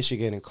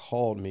Michigan had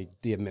called me,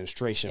 the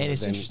administration. And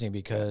it's interesting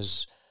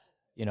because,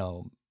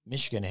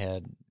 Michigan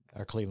had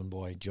our Cleveland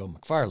boy, Joe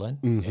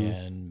McFarland,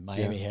 and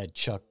Miami had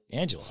Chuck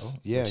Angelo,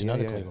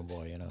 another Cleveland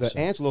boy.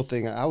 Angelo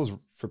thing, I was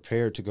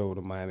prepared to go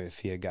to Miami if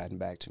he had gotten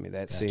back to me.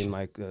 That seemed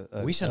like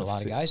we sent a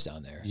lot of guys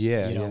down there.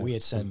 We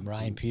had sent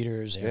Ryan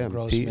Peters, Aaron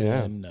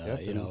Grossman,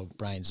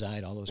 Brian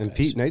Zeit, all those guys. And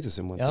Pete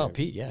Nathanson went there. Oh,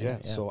 Pete, yeah.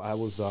 So I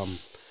was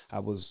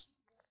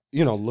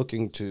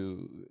looking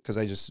to, because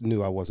I just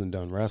knew I wasn't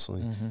done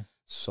wrestling. Mm-hmm.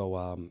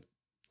 So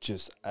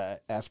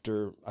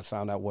after I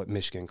found out what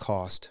Michigan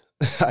cost,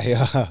 big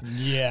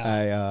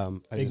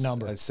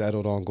number. I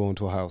settled on going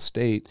to Ohio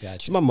State.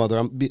 Gotcha. So my mother,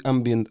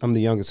 I'm the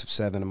youngest of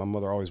 7, and my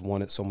mother always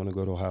wanted someone to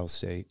go to Ohio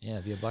State. Yeah,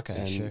 be a Buckeye.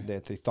 And sure.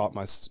 that they thought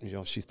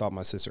she thought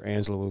my sister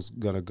Angela was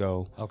gonna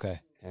go.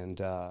 Okay. And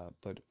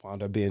but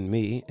wound up being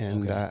me,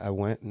 and I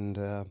went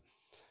and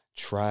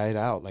tried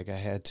out. Like I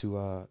had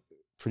to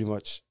pretty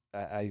much.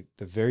 The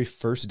very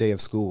first day of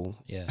school,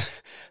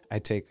 I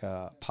take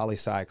a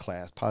poli-sci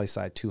class,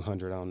 poli-sci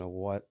 200. I don't know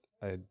what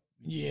I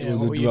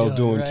was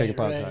doing, taking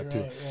poli-sci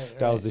too.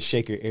 That was the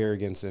shaker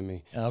arrogance in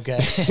me. Okay,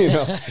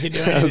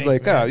 I was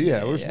like,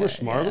 we're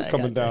smart. We're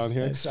coming down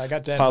here. So I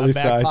got that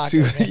poli-sci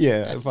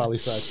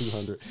poli-sci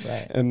 200.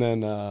 Right, and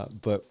then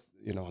but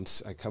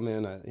I come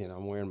in.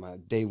 I'm wearing my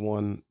day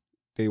one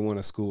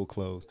of school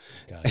clothes,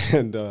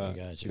 and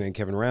then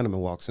Kevin Randeman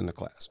walks into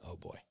class. Oh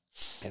boy.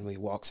 And he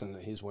walks in,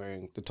 he's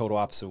wearing the total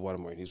opposite of what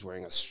I'm wearing. He's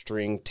wearing a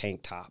string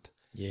tank top.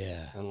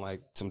 Yeah. And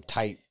like some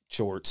tight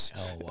shorts.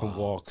 Oh, wow. And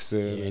walks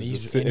in. And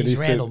he's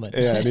Randleman.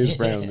 And he's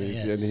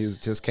Randleman. And he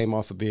just came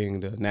off of being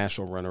the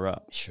national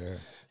runner-up. Sure. Yeah.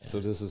 So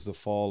this is the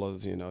fall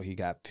of, he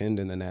got pinned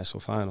in the national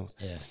finals.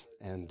 Yeah.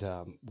 And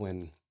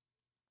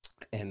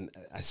and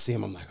I see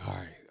him, I'm like, all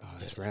right,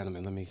 that's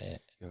Randleman. Let me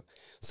go.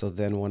 So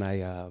then when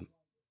I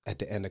at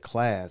the end of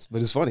class,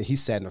 but it's funny, he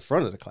sat in the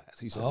front of the class.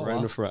 He sat right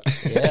in the front.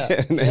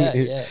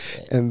 Yeah.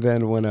 And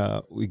then when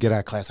we get out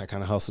of class, I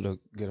kind of hustle to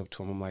get up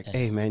to him. I'm like,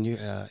 hey man, you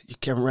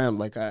Kevin Ram.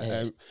 Like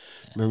I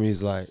remember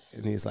he's like,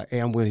 hey,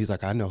 I'm with. He's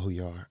like, I know who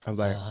you are. I'm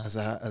like, I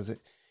said,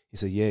 he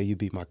said, yeah, you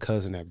beat my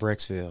cousin at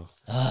Brecksville.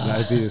 And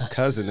I beat his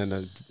cousin in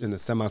the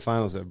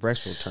semifinals at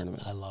Brecksville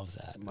tournament. I love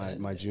that.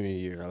 My junior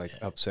year, I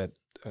upset.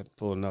 I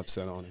pulled an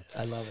upset on him.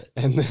 I love it.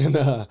 And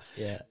then,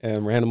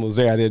 and Random was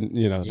there. I didn't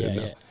know.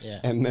 Yeah.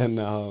 And then,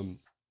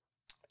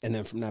 And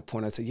then from that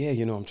point, I said, yeah,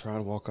 I'm trying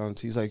to walk on.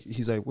 He's like,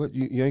 what?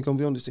 You ain't going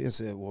to be on the team? I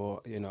said,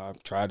 well,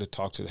 I've tried to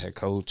talk to the head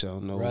coach. I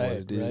don't know what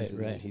it is.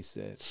 And then he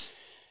said,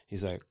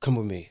 he's like, come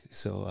with me.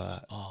 So,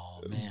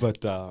 oh, man.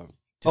 But,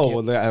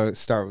 I would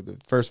start with the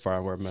first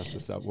part where I messed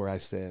this up, where I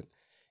said,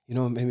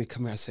 what made me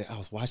come here? I said, I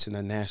was watching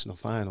the national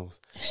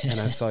finals, and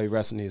I saw you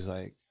wrestling. He's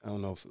like, I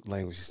don't know if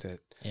language he said.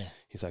 Yeah.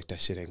 He's like, that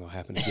shit ain't gonna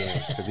happen again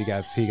because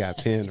he got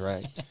pinned,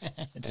 right?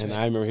 And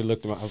I remember he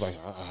looked at me. I was like,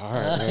 all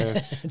right, man.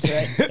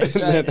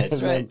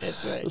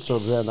 That's right. So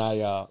then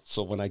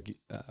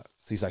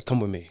so he's like, come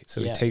with me.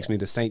 So he takes me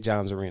to St.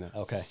 John's Arena.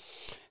 Okay.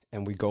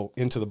 And we go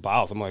into the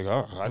bowels. I'm like,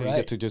 oh, I didn't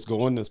get to just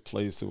go in this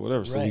place or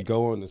whatever. So we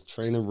go in this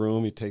training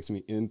room. He takes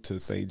me into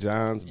St.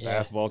 John's.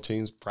 Basketball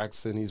team's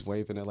practicing. He's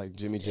waving at like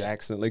Jimmy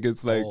Jackson. Like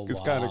it's like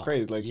it's kind of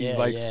crazy. Like he's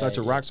like such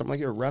a rock star. I'm like,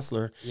 you're a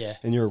wrestler. Yeah.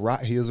 And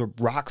he is a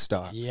rock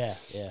star. Yeah.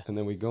 Yeah. And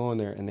then we go in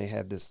there, and they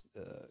had this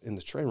in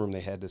the training room.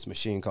 They had this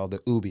machine called the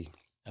Ubi.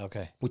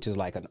 Okay. Which is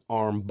like a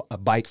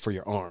bike for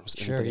your arms.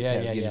 Sure. And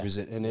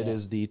it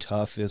is the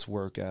toughest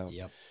workout.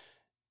 Yep.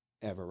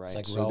 Ever, right? It's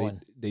like so rowing.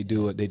 They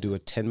do a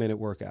 10-minute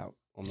workout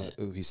on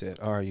the. He said,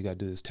 "All right, you got to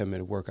do this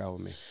 10-minute workout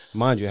with me."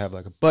 Mind you, I have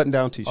like a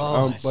button-down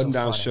T-shirt,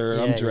 button-down shirt.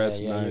 I'm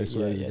dressed nice.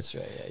 Yeah, that's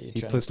right. Yeah,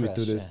 he puts me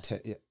through this,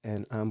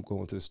 and I'm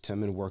going through this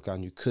 10-minute workout.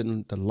 And you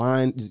couldn't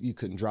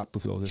drop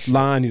below this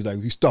line. He's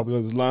like, "You stop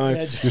below this line,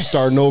 you're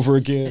starting over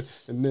again."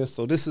 And this,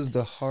 so this is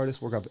the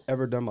hardest work I've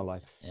ever done in my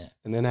life. Yeah.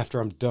 And then after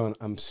I'm done,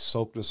 I'm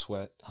soaked with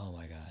sweat. Oh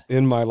my God!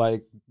 In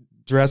my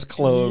dress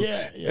clothes,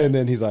 and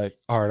then he's like,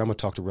 "All right, I'm gonna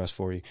talk to Russ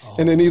for you,"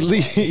 and then he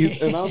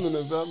leaves, and I'm in the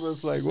I'm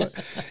just like, "What?"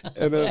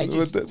 And then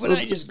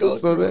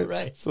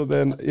So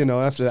then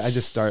after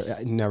that,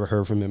 I never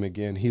heard from him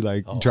again. He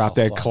dropped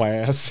that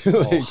class.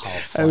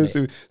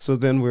 So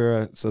then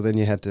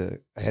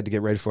I had to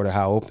get ready for the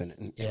Ohio Open,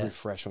 and every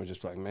freshman was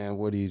just like, "Man,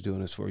 what are you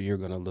doing this for? You're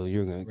gonna lose.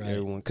 You're gonna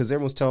everyone," because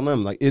everyone's telling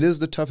them like it is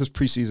the toughest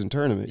preseason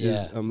tournament.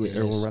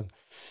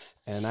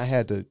 And I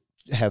had to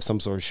have some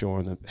sort of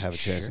showing to have a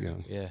chance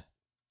again. Yeah.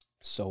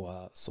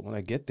 So when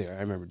I get there,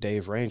 I remember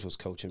Dave Range was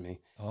coaching me.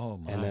 Oh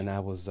my! And then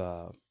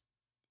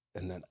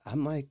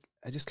I'm like,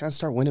 I just kind of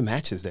start winning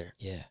matches there.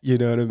 Yeah, you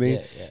know what I mean.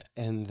 Yeah.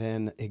 And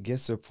then it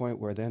gets to a point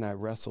where then I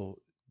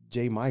wrestle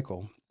Jay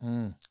Michael.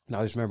 Now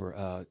I just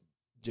remember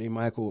Jay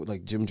Michael,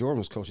 like Jim Jordan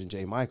was coaching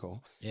Jay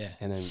Michael. Yeah.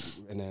 And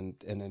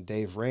then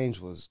Dave Range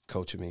was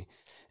coaching me.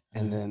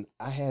 And then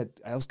I had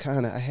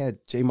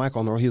Jay Michael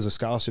on the rope. He was a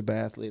scholarship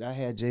athlete. I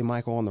had Jay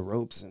Michael on the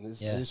ropes, and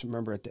I just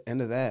remember at the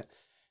end of that,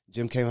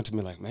 Jim came up to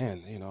me like,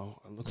 "Man, it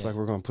looks like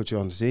we're going to put you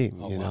on the team."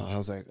 Oh, And I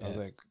was like,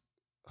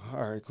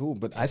 "All right, cool."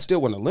 But I still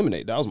wasn't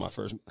eliminated. That was my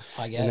first.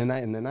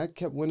 And then I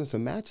kept winning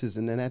some matches,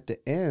 and then at the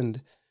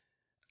end,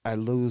 I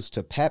lose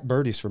to Pat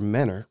Burdice from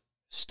Menor.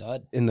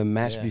 Stud. In the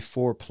match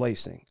before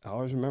placing. I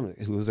always remember it.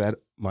 Who was at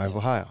Miami,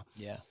 Ohio.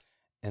 Yeah.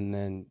 And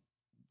then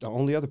the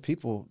only other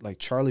people, like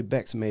Charlie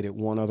Becks, made it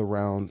one other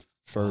round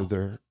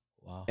further.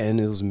 Wow. And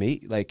it was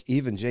me. Like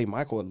even Jay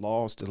Michael had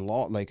lost.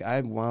 Like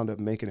I wound up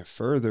making it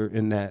further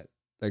in that.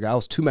 Like I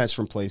was 2 matches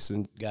from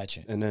placing.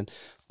 Gotcha. And then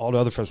all the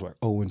other friends were like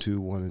 0-2,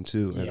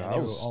 1-2, and I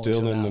was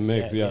still in the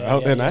mix.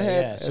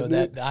 So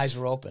that the eyes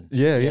were open.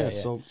 Yeah.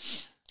 So,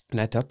 and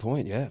at that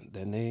point,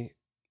 then they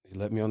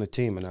let me on the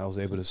team, and I was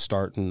able to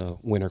start in the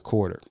winter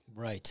quarter.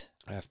 Right.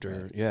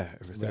 After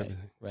everything.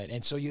 Right.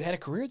 And so you had a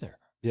career there.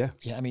 Yeah.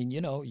 Yeah. I mean,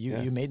 you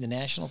made the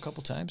national a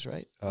couple times,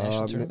 right?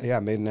 National tournament? Yeah,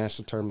 I made the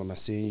national tournament my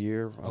senior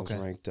year. I was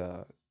ranked,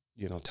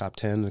 top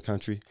 10 in the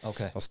country.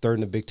 Okay. I was third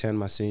in the Big Ten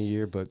my senior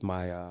year, but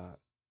my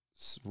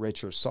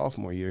redshirt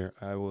sophomore year,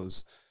 I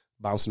was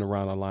bouncing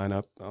around a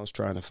lineup. I was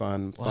trying to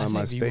find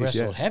my space. You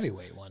wrestled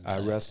heavyweight one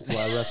time. I wrestled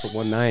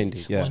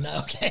 190. Yes.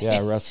 Okay. Yeah,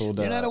 I wrestled.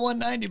 You're not a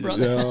 190,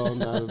 brother. No,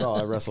 not at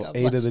all. I wrestled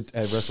 8 of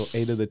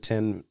the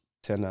 10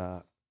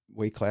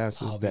 weight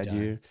classes that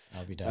year.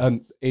 I'll be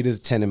done. 8 of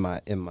the 10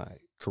 in my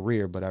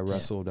career, but I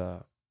wrestled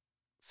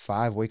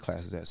 5 weight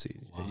classes that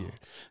year.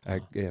 I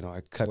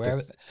cut.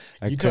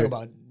 You talk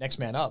about next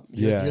man up.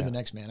 You're the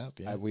next man up.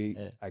 Yeah.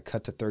 I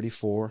cut to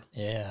 34.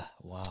 Yeah.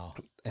 Wow.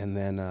 And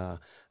then I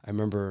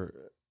remember.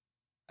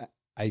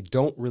 I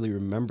don't really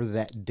remember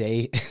that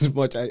day as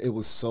much. It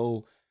was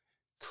so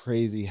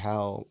crazy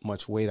how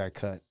much weight I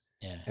cut.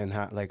 Yeah. And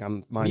how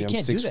I'm you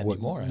can't 6 do that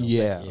anymore.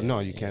 No,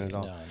 you can't at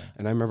all. No.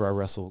 And I remember I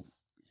wrestled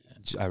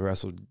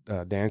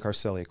Dan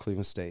Carcelli at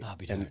Cleveland State.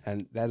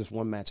 And that is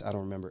one match I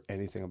don't remember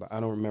anything about. I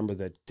don't remember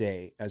the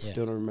day. I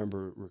still don't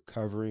remember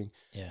recovering.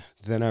 Yeah.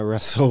 Then I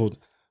wrestled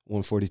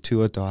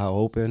 142 at the Ohio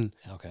Open.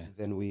 Okay.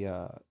 Then we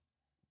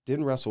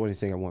didn't wrestle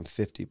anything at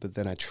 150, but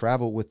then I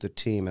traveled with the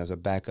team as a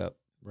backup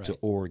to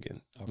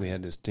Oregon. Okay. We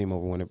had this team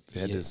over winter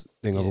this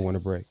thing over winter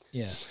break.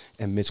 Yeah.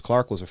 And Mitch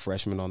Clark was a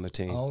freshman on the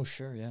team. Oh,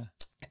 sure, yeah.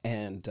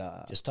 And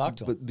just talk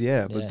to him.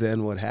 But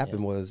then what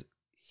happened was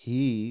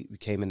he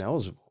became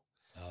ineligible.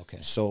 Okay.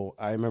 So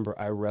I remember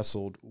I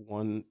wrestled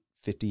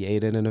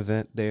 158 at an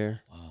event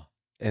there. Wow.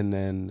 And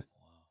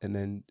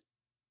then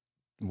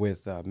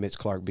with Mitch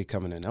Clark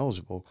becoming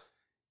ineligible,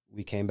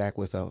 we came back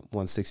with a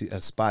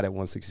spot at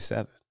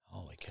 167.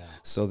 Holy cow.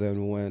 So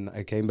then when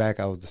I came back,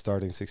 I was the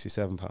starting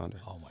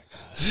 67-pounder. Oh, my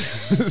God.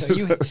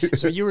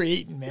 So you were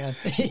eating, man.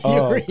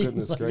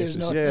 Goodness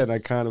gracious. Yeah, and I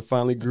kind of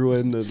finally grew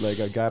into, like,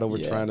 I got over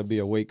trying to be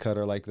a weight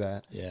cutter like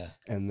that. Yeah.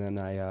 And then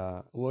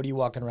what are you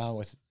walking around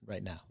with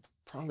right now?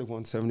 Probably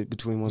 170,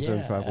 between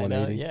 175 and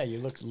 180. Yeah, you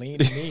look lean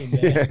and mean,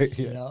 man.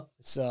 You know?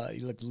 So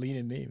you look lean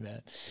and mean,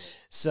 man.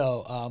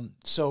 So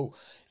so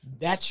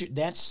that's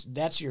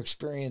your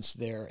experience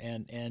there,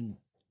 and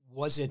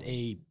was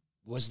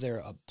there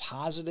a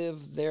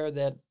positive there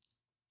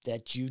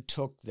that you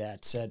took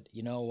that said,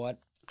 you know what,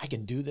 I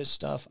can do this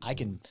stuff, I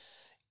can,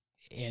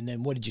 and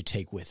then what did you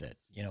take with it,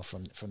 you know,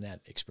 from that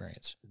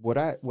experience? What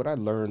I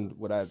learned,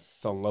 what I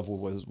fell in love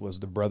with was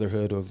the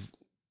brotherhood of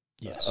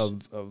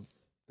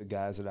the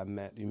guys that I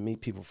met. You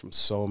meet people from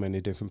so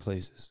many different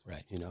places,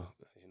 right? You know,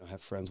 I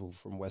have friends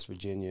from West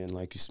Virginia, and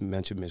like you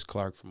mentioned, Ms.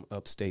 Clark from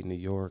upstate New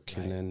York,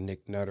 right. And then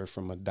Nick Nutter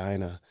from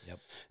Medina, yep.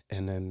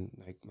 And then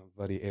like my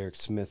buddy Eric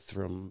Smith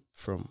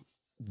from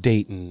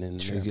Dayton,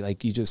 and sure.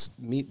 like you just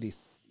meet these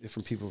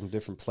different people from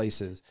different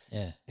places,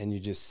 yeah, and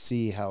you just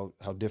see how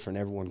different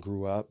everyone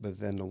grew up. But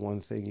then the one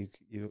thing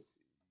you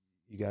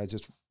guys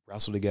just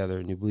wrestle together,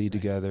 and you bleed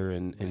right. together,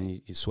 and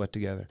right. you sweat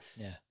together,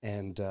 yeah,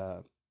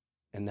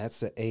 and that's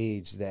the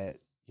age that,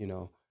 you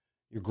know,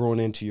 you're growing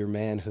into your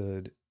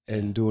manhood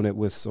and doing it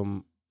with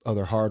some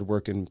other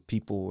hardworking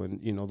people, and,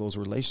 you know, those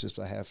relationships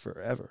I have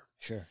forever.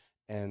 Sure.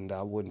 And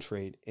I wouldn't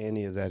trade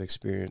any of that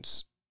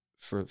experience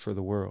for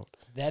the world.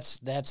 That's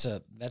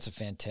a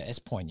fantastic, it's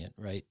poignant,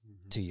 right,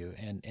 mm-hmm. to you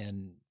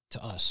and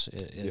to us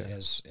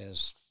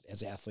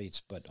as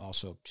athletes, but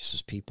also just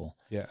as people.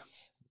 Yeah.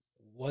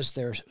 Was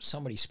there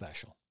somebody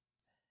special?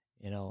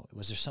 You know,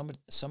 was there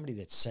somebody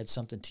that said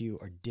something to you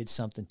or did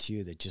something to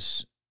you that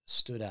just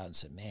stood out and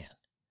said, man,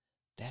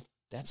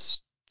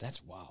 that's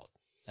wild.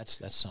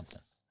 That's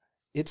something.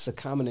 It's a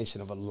combination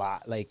of a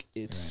lot. Like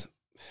it's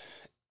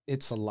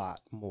a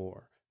lot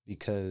more,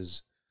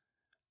 because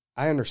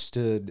I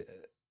understood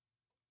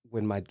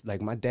when my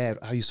dad,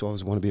 I used to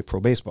always want to be a pro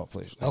baseball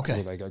player.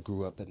 Like I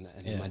grew up and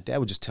my dad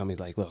would just tell me,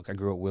 like, look, I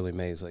grew up Willie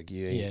Mays. Like,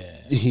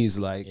 he's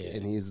like,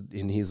 and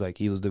he's like,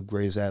 he was the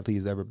greatest athlete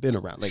he's ever been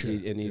around. Like, sure.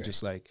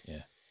 Just like,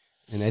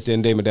 and at the end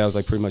of the day, my dad was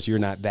like, pretty much, you're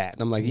not that.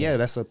 And I'm like,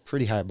 that's a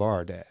pretty high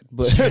bar, Dad.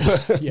 But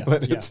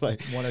but it's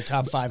like one of the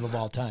top 5 of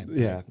all time.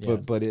 Yeah.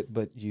 But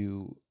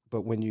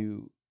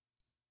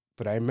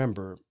I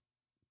remember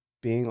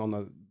being on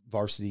the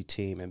varsity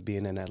team and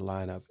being in that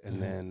lineup,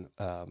 and mm-hmm.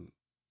 then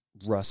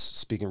Russ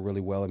speaking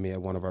really well of me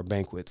at one of our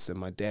banquets, and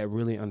my dad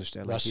really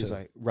understood. Like, he's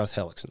like, Russ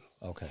Hellickson.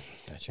 Okay,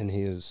 gotcha. And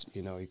he was,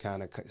 you know, he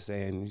kind of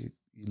saying, you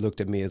looked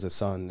at me as a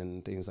son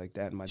and things like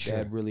that. And my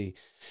dad really,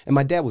 and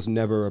my dad was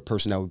never a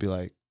person that would be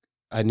like,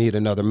 I need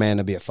another man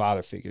to be a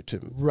father figure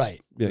to me.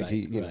 Right. Like,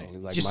 he, you know,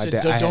 like just my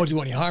dad. Don't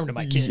do any harm to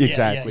my kid.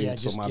 Exactly. Yeah.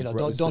 Just, so you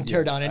know, don't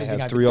tear down anything.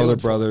 I had 3 older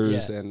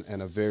brothers and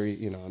a very,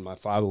 you know, and my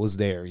father was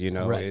there, you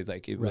know, right.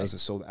 It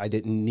wasn't so, I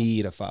didn't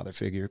need a father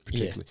figure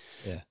particularly.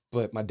 Yeah.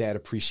 But my dad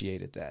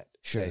appreciated that.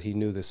 Sure. That he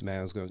knew this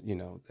man was going to, you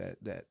know,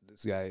 that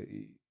this guy,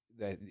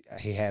 that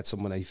he had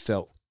someone that he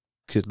felt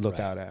could look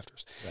out after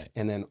us. Right.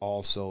 And then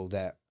also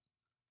that,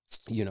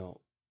 you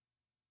know,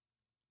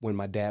 when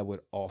my dad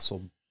would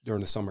also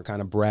during the summer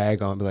kind of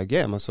brag on, be like,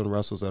 yeah, my son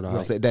Russell's at the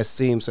house. That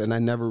seems, and I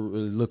never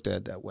really looked at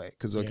it that way.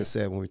 Because like I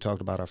said, when we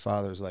talked about our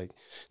fathers, like,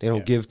 they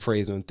don't give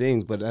praise on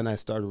things. But then I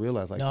started to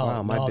realize, like,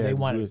 wow, my dad. They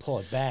wanted to pull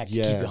it back to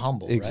keep you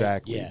humble.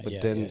 Exactly. Right?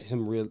 But then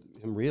him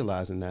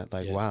realizing that,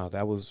 like, wow,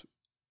 that was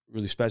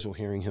really special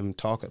hearing him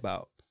talk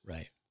about.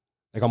 Right.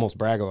 Like, almost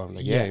brag about him.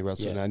 Like, he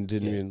Russell. And I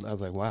didn't even, I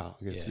was like, wow,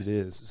 I guess it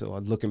is. So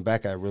looking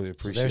back, I really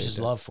appreciate it. So there's his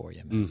love for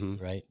you, man,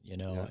 mm-hmm. right? You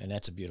know, and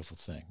that's a beautiful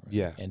thing. Right?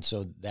 Yeah. And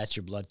so that's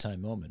your blood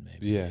time moment,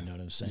 maybe. Yeah. You know what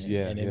I'm saying?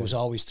 Yeah. And it was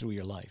always through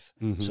your life.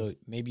 Mm-hmm. So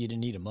maybe you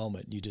didn't need a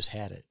moment. You just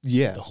had it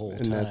the whole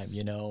and time,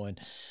 you know?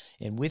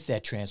 And with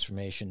that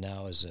transformation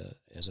now as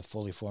a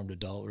fully formed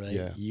adult, right?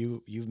 Yeah.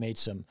 You've made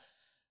some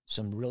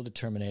real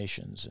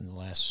determinations in the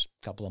last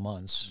couple of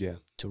months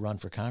to run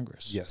for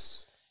Congress.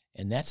 Yes.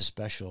 And that's a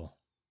special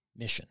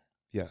mission.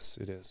 Yes,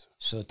 it is.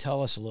 So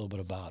tell us a little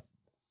bit about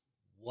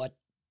what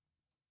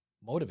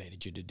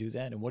motivated you to do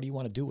that, and what do you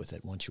want to do with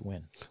it once you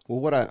win? Well,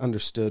 what I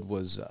understood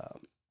was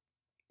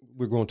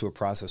we're going through a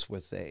process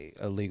with a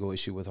legal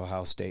issue with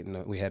Ohio State,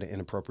 and we had an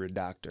inappropriate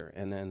doctor.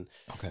 And then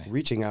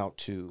reaching out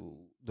to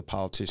the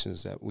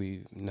politicians that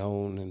we've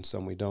known and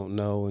some we don't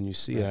know, and you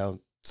see how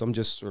some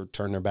just sort of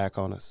turn their back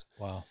on us.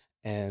 Wow.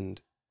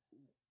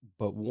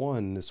 But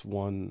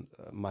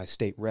my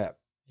state rep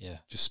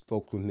just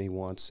spoke with me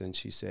once, and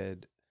she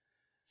said,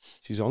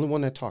 she's the only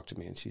one that talked to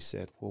me, and she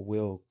said, well,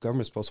 Will,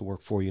 government's supposed to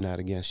work for you, not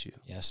against you.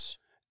 Yes.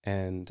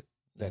 And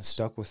that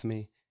stuck with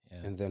me. Yeah.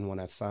 And then when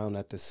I found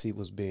that the seat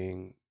was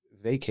being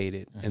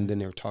vacated, and then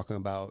they were talking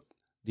about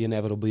the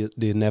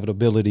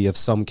inevitability of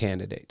some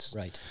candidates.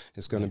 Right.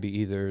 It's going to be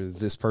either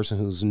this person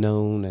who's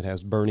known that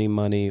has Bernie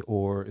money,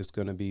 or it's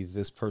going to be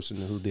this person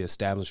who the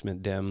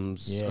establishment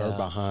Dems are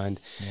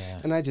behind. Yeah.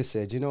 And I just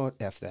said, you know what,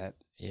 F that.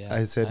 Yeah.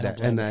 I said that.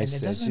 And I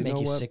said, doesn't you make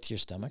know you what? sick to your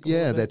stomach?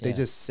 Yeah, that they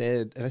just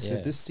said, and I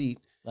said, this seat,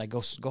 Like,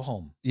 go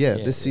home. Yeah,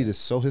 this seat is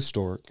so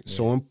historic,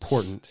 so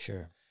important.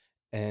 Sure.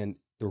 And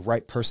the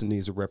right person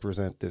needs to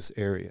represent this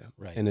area.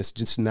 Right. And it's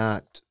just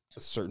not a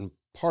certain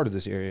part of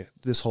this area,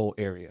 this whole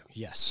area.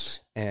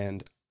 Yes.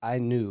 And I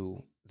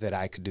knew that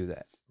I could do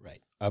that. Right.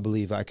 I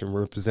believe I can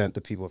represent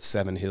the people of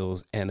Seven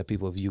Hills and the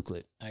people of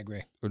Euclid. I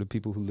agree. Or the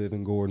people who live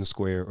in Gordon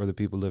Square, or the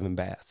people who live in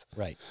Bath.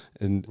 Right.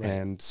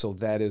 And so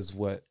that is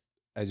what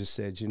I just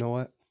said, you know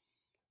what?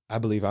 I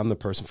believe I'm the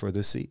person for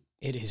this seat.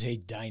 It is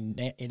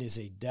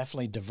a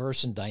definitely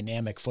diverse and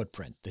dynamic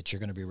footprint that you're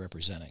going to be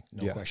representing.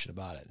 No question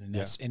about it. And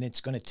and it's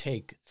going to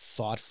take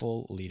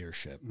thoughtful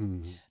leadership.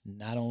 Mm-hmm.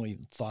 Not only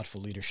thoughtful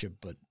leadership,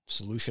 but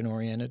solution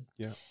oriented.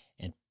 Yeah.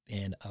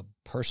 And a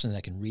person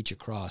that can reach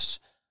across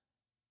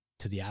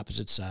to the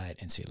opposite side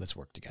and say, let's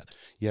work together.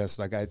 Yes,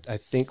 like I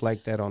think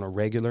like that on a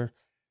regular,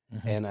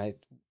 and I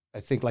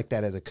think like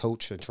that as a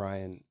coach to try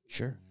and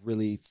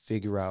really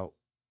figure out,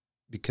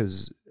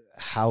 because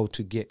how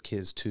to get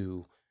kids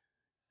to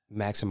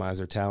maximize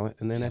their talent.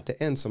 And then at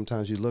the end,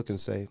 sometimes you look and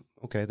say,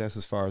 okay, that's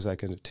as far as I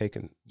can have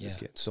taken this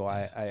kid. So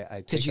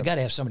I because you got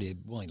to have somebody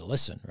willing to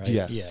listen, right?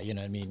 Yes. Yeah, you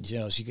know what I mean? You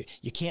know, so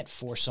you can't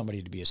force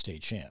somebody to be a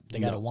state champ. They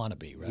got to want to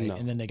be, right? No.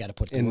 And then they got to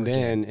put the and work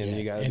then in. And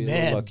you got to be a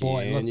little lucky.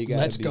 Boy, and you got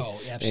let's to go.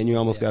 Absolutely. And you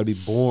almost got to be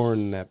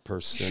born that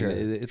person. Sure.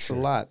 It's a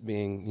lot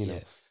being, you know,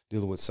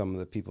 dealing with some of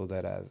the people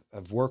that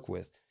I've worked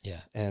with.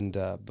 Yeah. And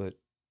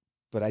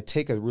but I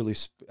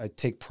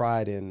take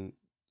pride in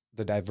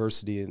the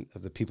diversity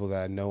of the people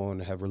that I know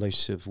and have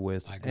relationships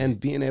with, and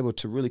being able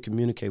to really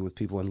communicate with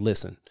people and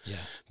listen. Yeah.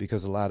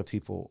 Because a lot of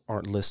people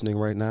aren't listening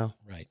right now.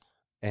 Right.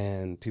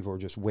 And people are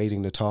just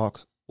waiting to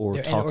talk or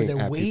they're talking they're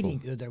at waiting.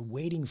 people. They're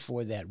waiting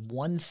for that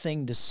one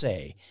thing to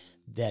say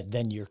that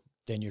then you're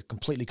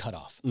completely cut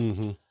off.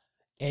 Mm-hmm.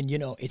 And, you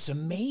know, it's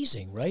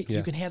amazing, right? Yeah.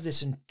 You can have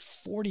this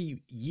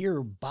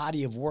 40-year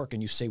body of work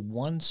and you say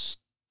one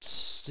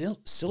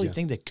silly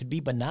thing that could be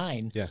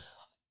benign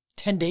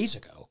 10 days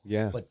ago,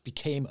 but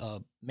became a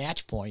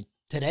match point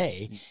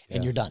today,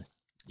 and you're done.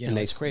 You know,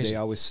 it's crazy. They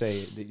always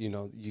say that, you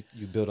know,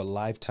 you build a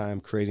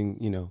lifetime creating,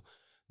 you know,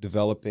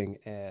 developing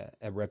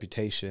a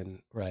reputation.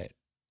 Right.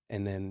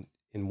 And then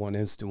in 1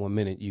 instant, 1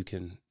 minute, you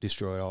can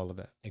destroy all of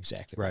that.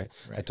 Exactly. Right.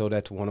 I told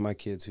that to one of my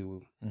kids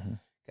who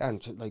got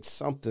into like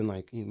something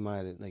like he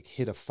might have like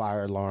hit a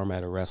fire alarm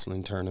at a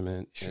wrestling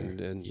tournament and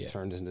then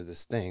turned into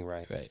this thing.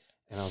 Right.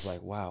 And I was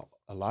like, wow,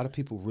 a lot of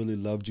people really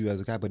loved you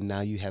as a guy, but now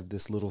you have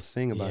this little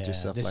thing about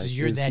yourself.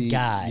 You're that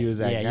guy. You're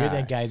that guy. You're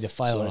that guy, the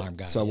fire alarm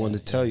guy. So I wanted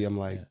to tell you, I'm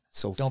like,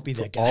 so don't be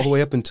that guy. All the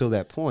way up until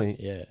that point,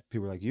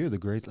 people were like, you're the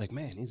great, like,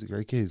 man, he's a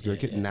great kid. He's a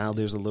great kid. Now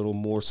there's a little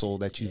morsel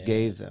that you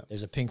gave them.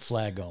 There's a pink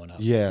flag going up.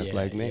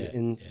 Like, man,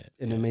 and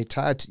it may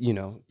tie to, you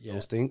know,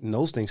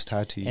 those things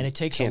tie to you. And it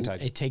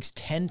takes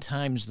 10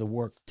 times the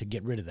work to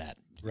get rid of that.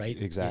 Right.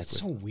 Exactly. It's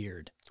so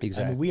weird.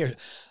 Exactly. I mean,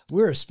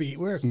 we're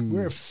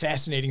a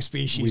fascinating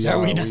species. Are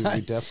we not?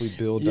 We definitely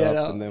build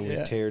up and then we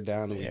tear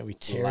down. And we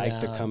tear like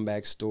down. The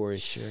comeback story.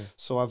 Sure.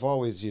 So I've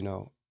always, you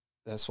know,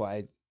 that's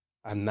why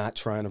I'm not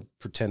trying to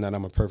pretend that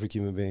I'm a perfect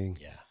human being.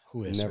 Yeah.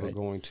 Who is? Never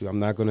going to. I'm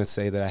not going to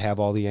say that I have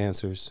all the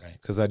answers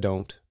because I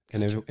don't.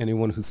 And if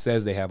anyone who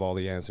says they have all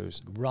the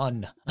answers,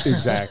 run.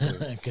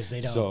 Exactly. Because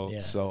they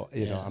don't. So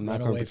you know, I'm not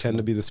going to pretend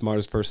to be the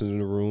smartest person in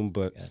the room,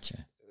 but.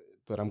 Gotcha.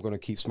 But I'm going to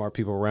keep smart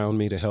people around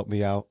me to help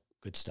me out.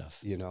 Good stuff.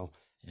 You know,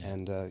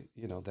 and,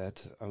 you know,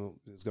 that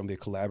it's going to be a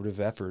collaborative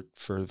effort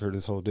for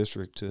this whole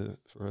district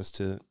for us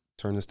to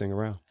turn this thing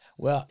around.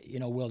 Well, you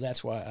know, Will,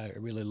 that's why I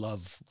really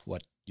love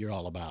what you're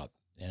all about,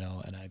 you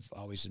know, and I've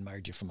always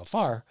admired you from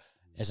afar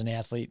as an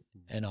athlete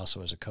and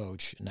also as a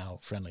coach, now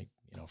friendly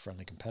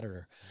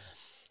competitor.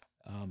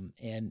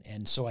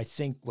 And so I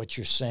think what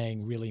you're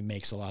saying really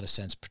makes a lot of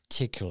sense,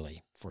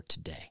 particularly for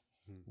today.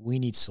 We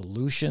need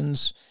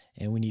solutions,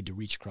 and we need to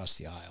reach across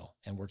the aisle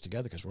and work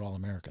together because we're all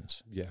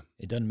Americans. Yeah.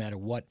 It doesn't matter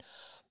what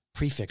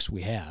prefix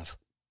we have.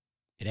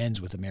 It ends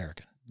with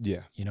American.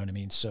 Yeah. You know what I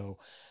mean? So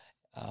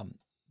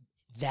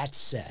that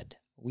said,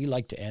 we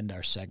like to end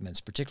our segments,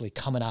 particularly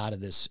coming out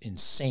of this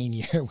insane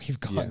year we've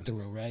gone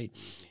through, right?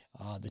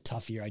 The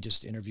tough year. I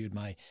just interviewed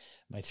my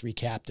 3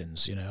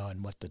 captains, you know,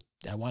 and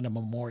I want to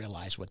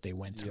memorialize what they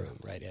went through,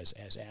 right,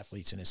 as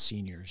athletes and as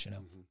seniors, you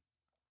know.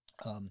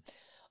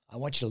 I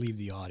want you to leave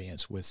the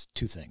audience with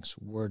 2 things,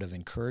 word of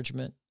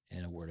encouragement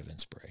and a word of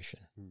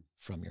inspiration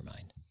from your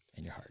mind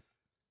and your heart.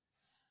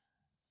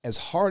 As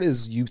hard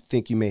as you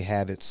think you may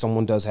have it,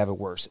 someone does have it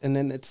worse. And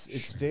then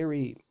it's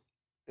very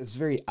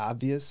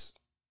obvious,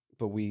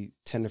 but we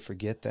tend to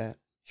forget that.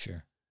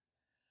 Sure.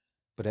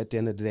 But at the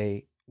end of the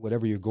day,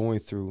 whatever you're going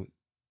through,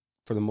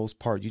 for the most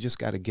part, you just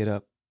got to get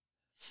up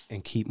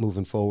and keep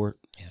moving forward.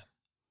 Yeah.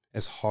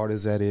 As hard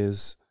as that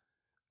is,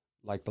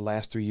 like the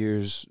last 3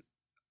 years,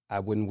 I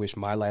wouldn't wish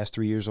my last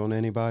 3 years on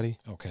anybody.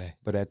 Okay.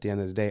 But at the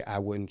end of the day, I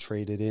wouldn't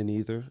trade it in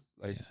either.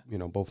 Like, you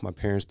know, both my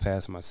parents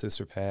passed, my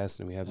sister passed,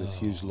 and we have this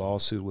huge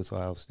lawsuit with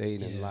Ohio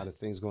State and a lot of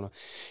things going on.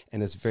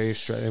 And it's very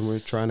and we're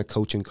trying to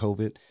coach in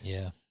COVID.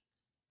 Yeah.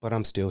 But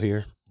I'm still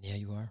here. Yeah,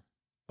 you are.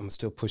 I'm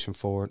still pushing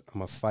forward. I'm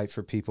going to fight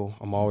for people.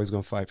 I'm always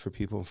going to fight for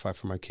people and fight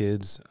for my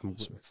kids. I'm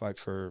going to fight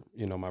for,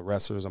 my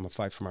wrestlers. I'm going to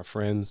fight for my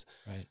friends.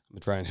 Right. I'm going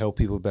to try and help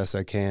people best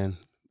I can.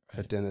 Right.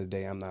 At the end of the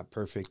day, I'm not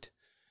perfect.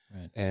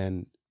 Right.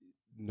 And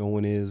no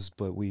one is,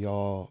 but we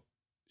all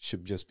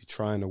should just be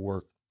trying to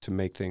work to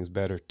make things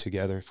better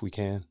together if we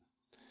can.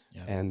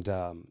 Yeah. And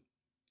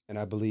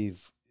I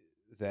believe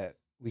that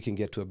we can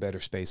get to a better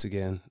space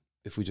again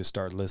if we just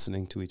start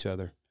listening to each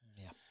other.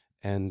 Yeah.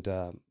 And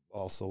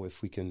also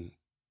if we can,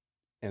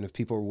 and if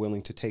people are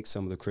willing to take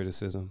some of the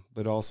criticism,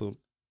 but also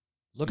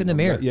look in the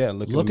mirror. Yeah,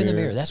 look in the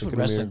mirror. That's what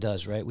wrestling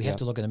does, right? We have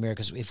to look in the mirror,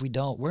 because if we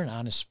don't, we're an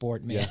honest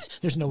sport, man. Yeah.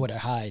 There's nowhere to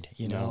hide,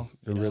 No,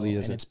 it really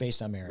isn't. And it's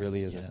based on mirror. It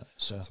really isn't.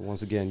 So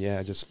once again,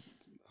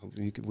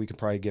 we could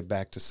probably get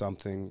back to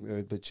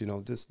something, but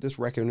this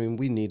reckoning,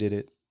 we needed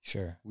it.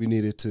 Sure. We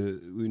needed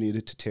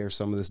to tear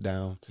some of this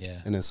down.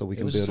 Yeah. And then so we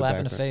can build it was a slap it back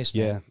in the face,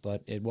 man. Yeah.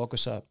 But it woke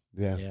us up.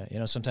 Yeah.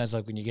 Yeah. Sometimes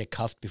like when you get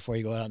cuffed before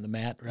you go out on the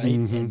mat, right?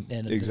 Mm-hmm.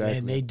 And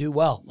they do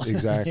well.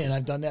 Exactly. And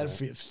I've done that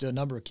to a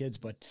number of kids,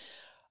 but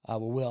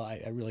Will,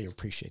 I really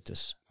appreciate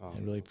this. I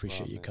really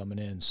appreciate you coming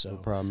in. So no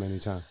problem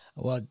anytime.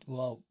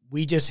 Well,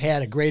 we just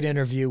had a great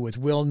interview with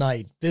Will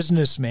Knight,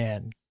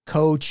 businessman,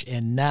 coach,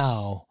 and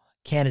now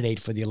candidate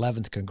for the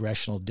 11th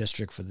Congressional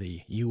District for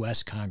the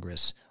U.S.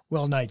 Congress.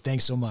 Will Knight,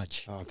 thanks so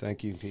much. Oh,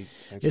 thank you, Pete.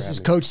 Thanks this is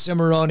Coach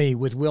Cimarroni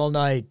with Will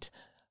Knight.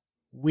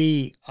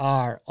 We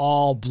are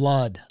all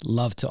blood,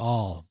 love to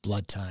all.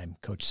 Blood time,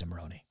 Coach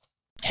Cimarroni.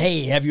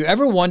 Hey, have you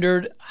ever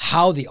wondered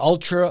how the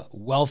ultra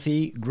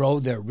wealthy grow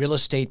their real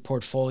estate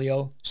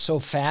portfolio so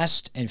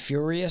fast and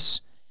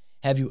furious?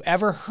 Have you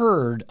ever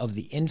heard of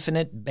the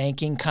infinite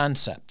banking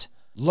concept?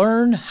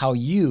 Learn how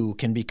you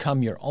can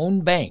become your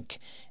own bank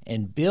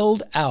and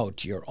build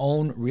out your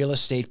own real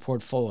estate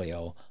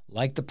portfolio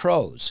like the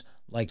pros,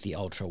 like the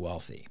ultra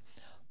wealthy.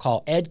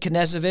 Call Ed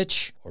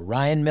Knezovich or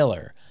Ryan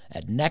Miller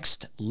at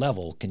Next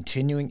Level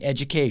Continuing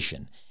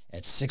Education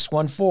at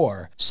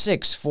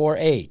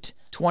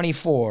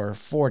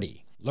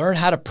 614-648-2440. Learn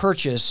how to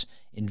purchase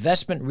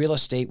investment real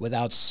estate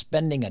without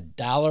spending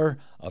 $1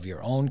 of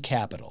your own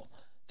capital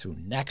through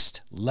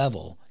Next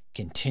Level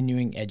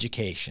Continuing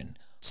Education.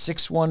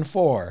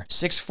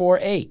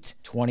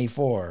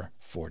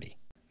 614-648-2440.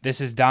 This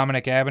is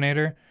Dominic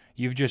Abinator.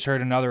 You've just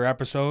heard another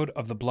episode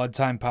of the Blood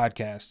Time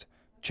Podcast.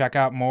 Check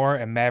out more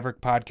at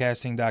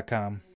maverickpodcasting.com.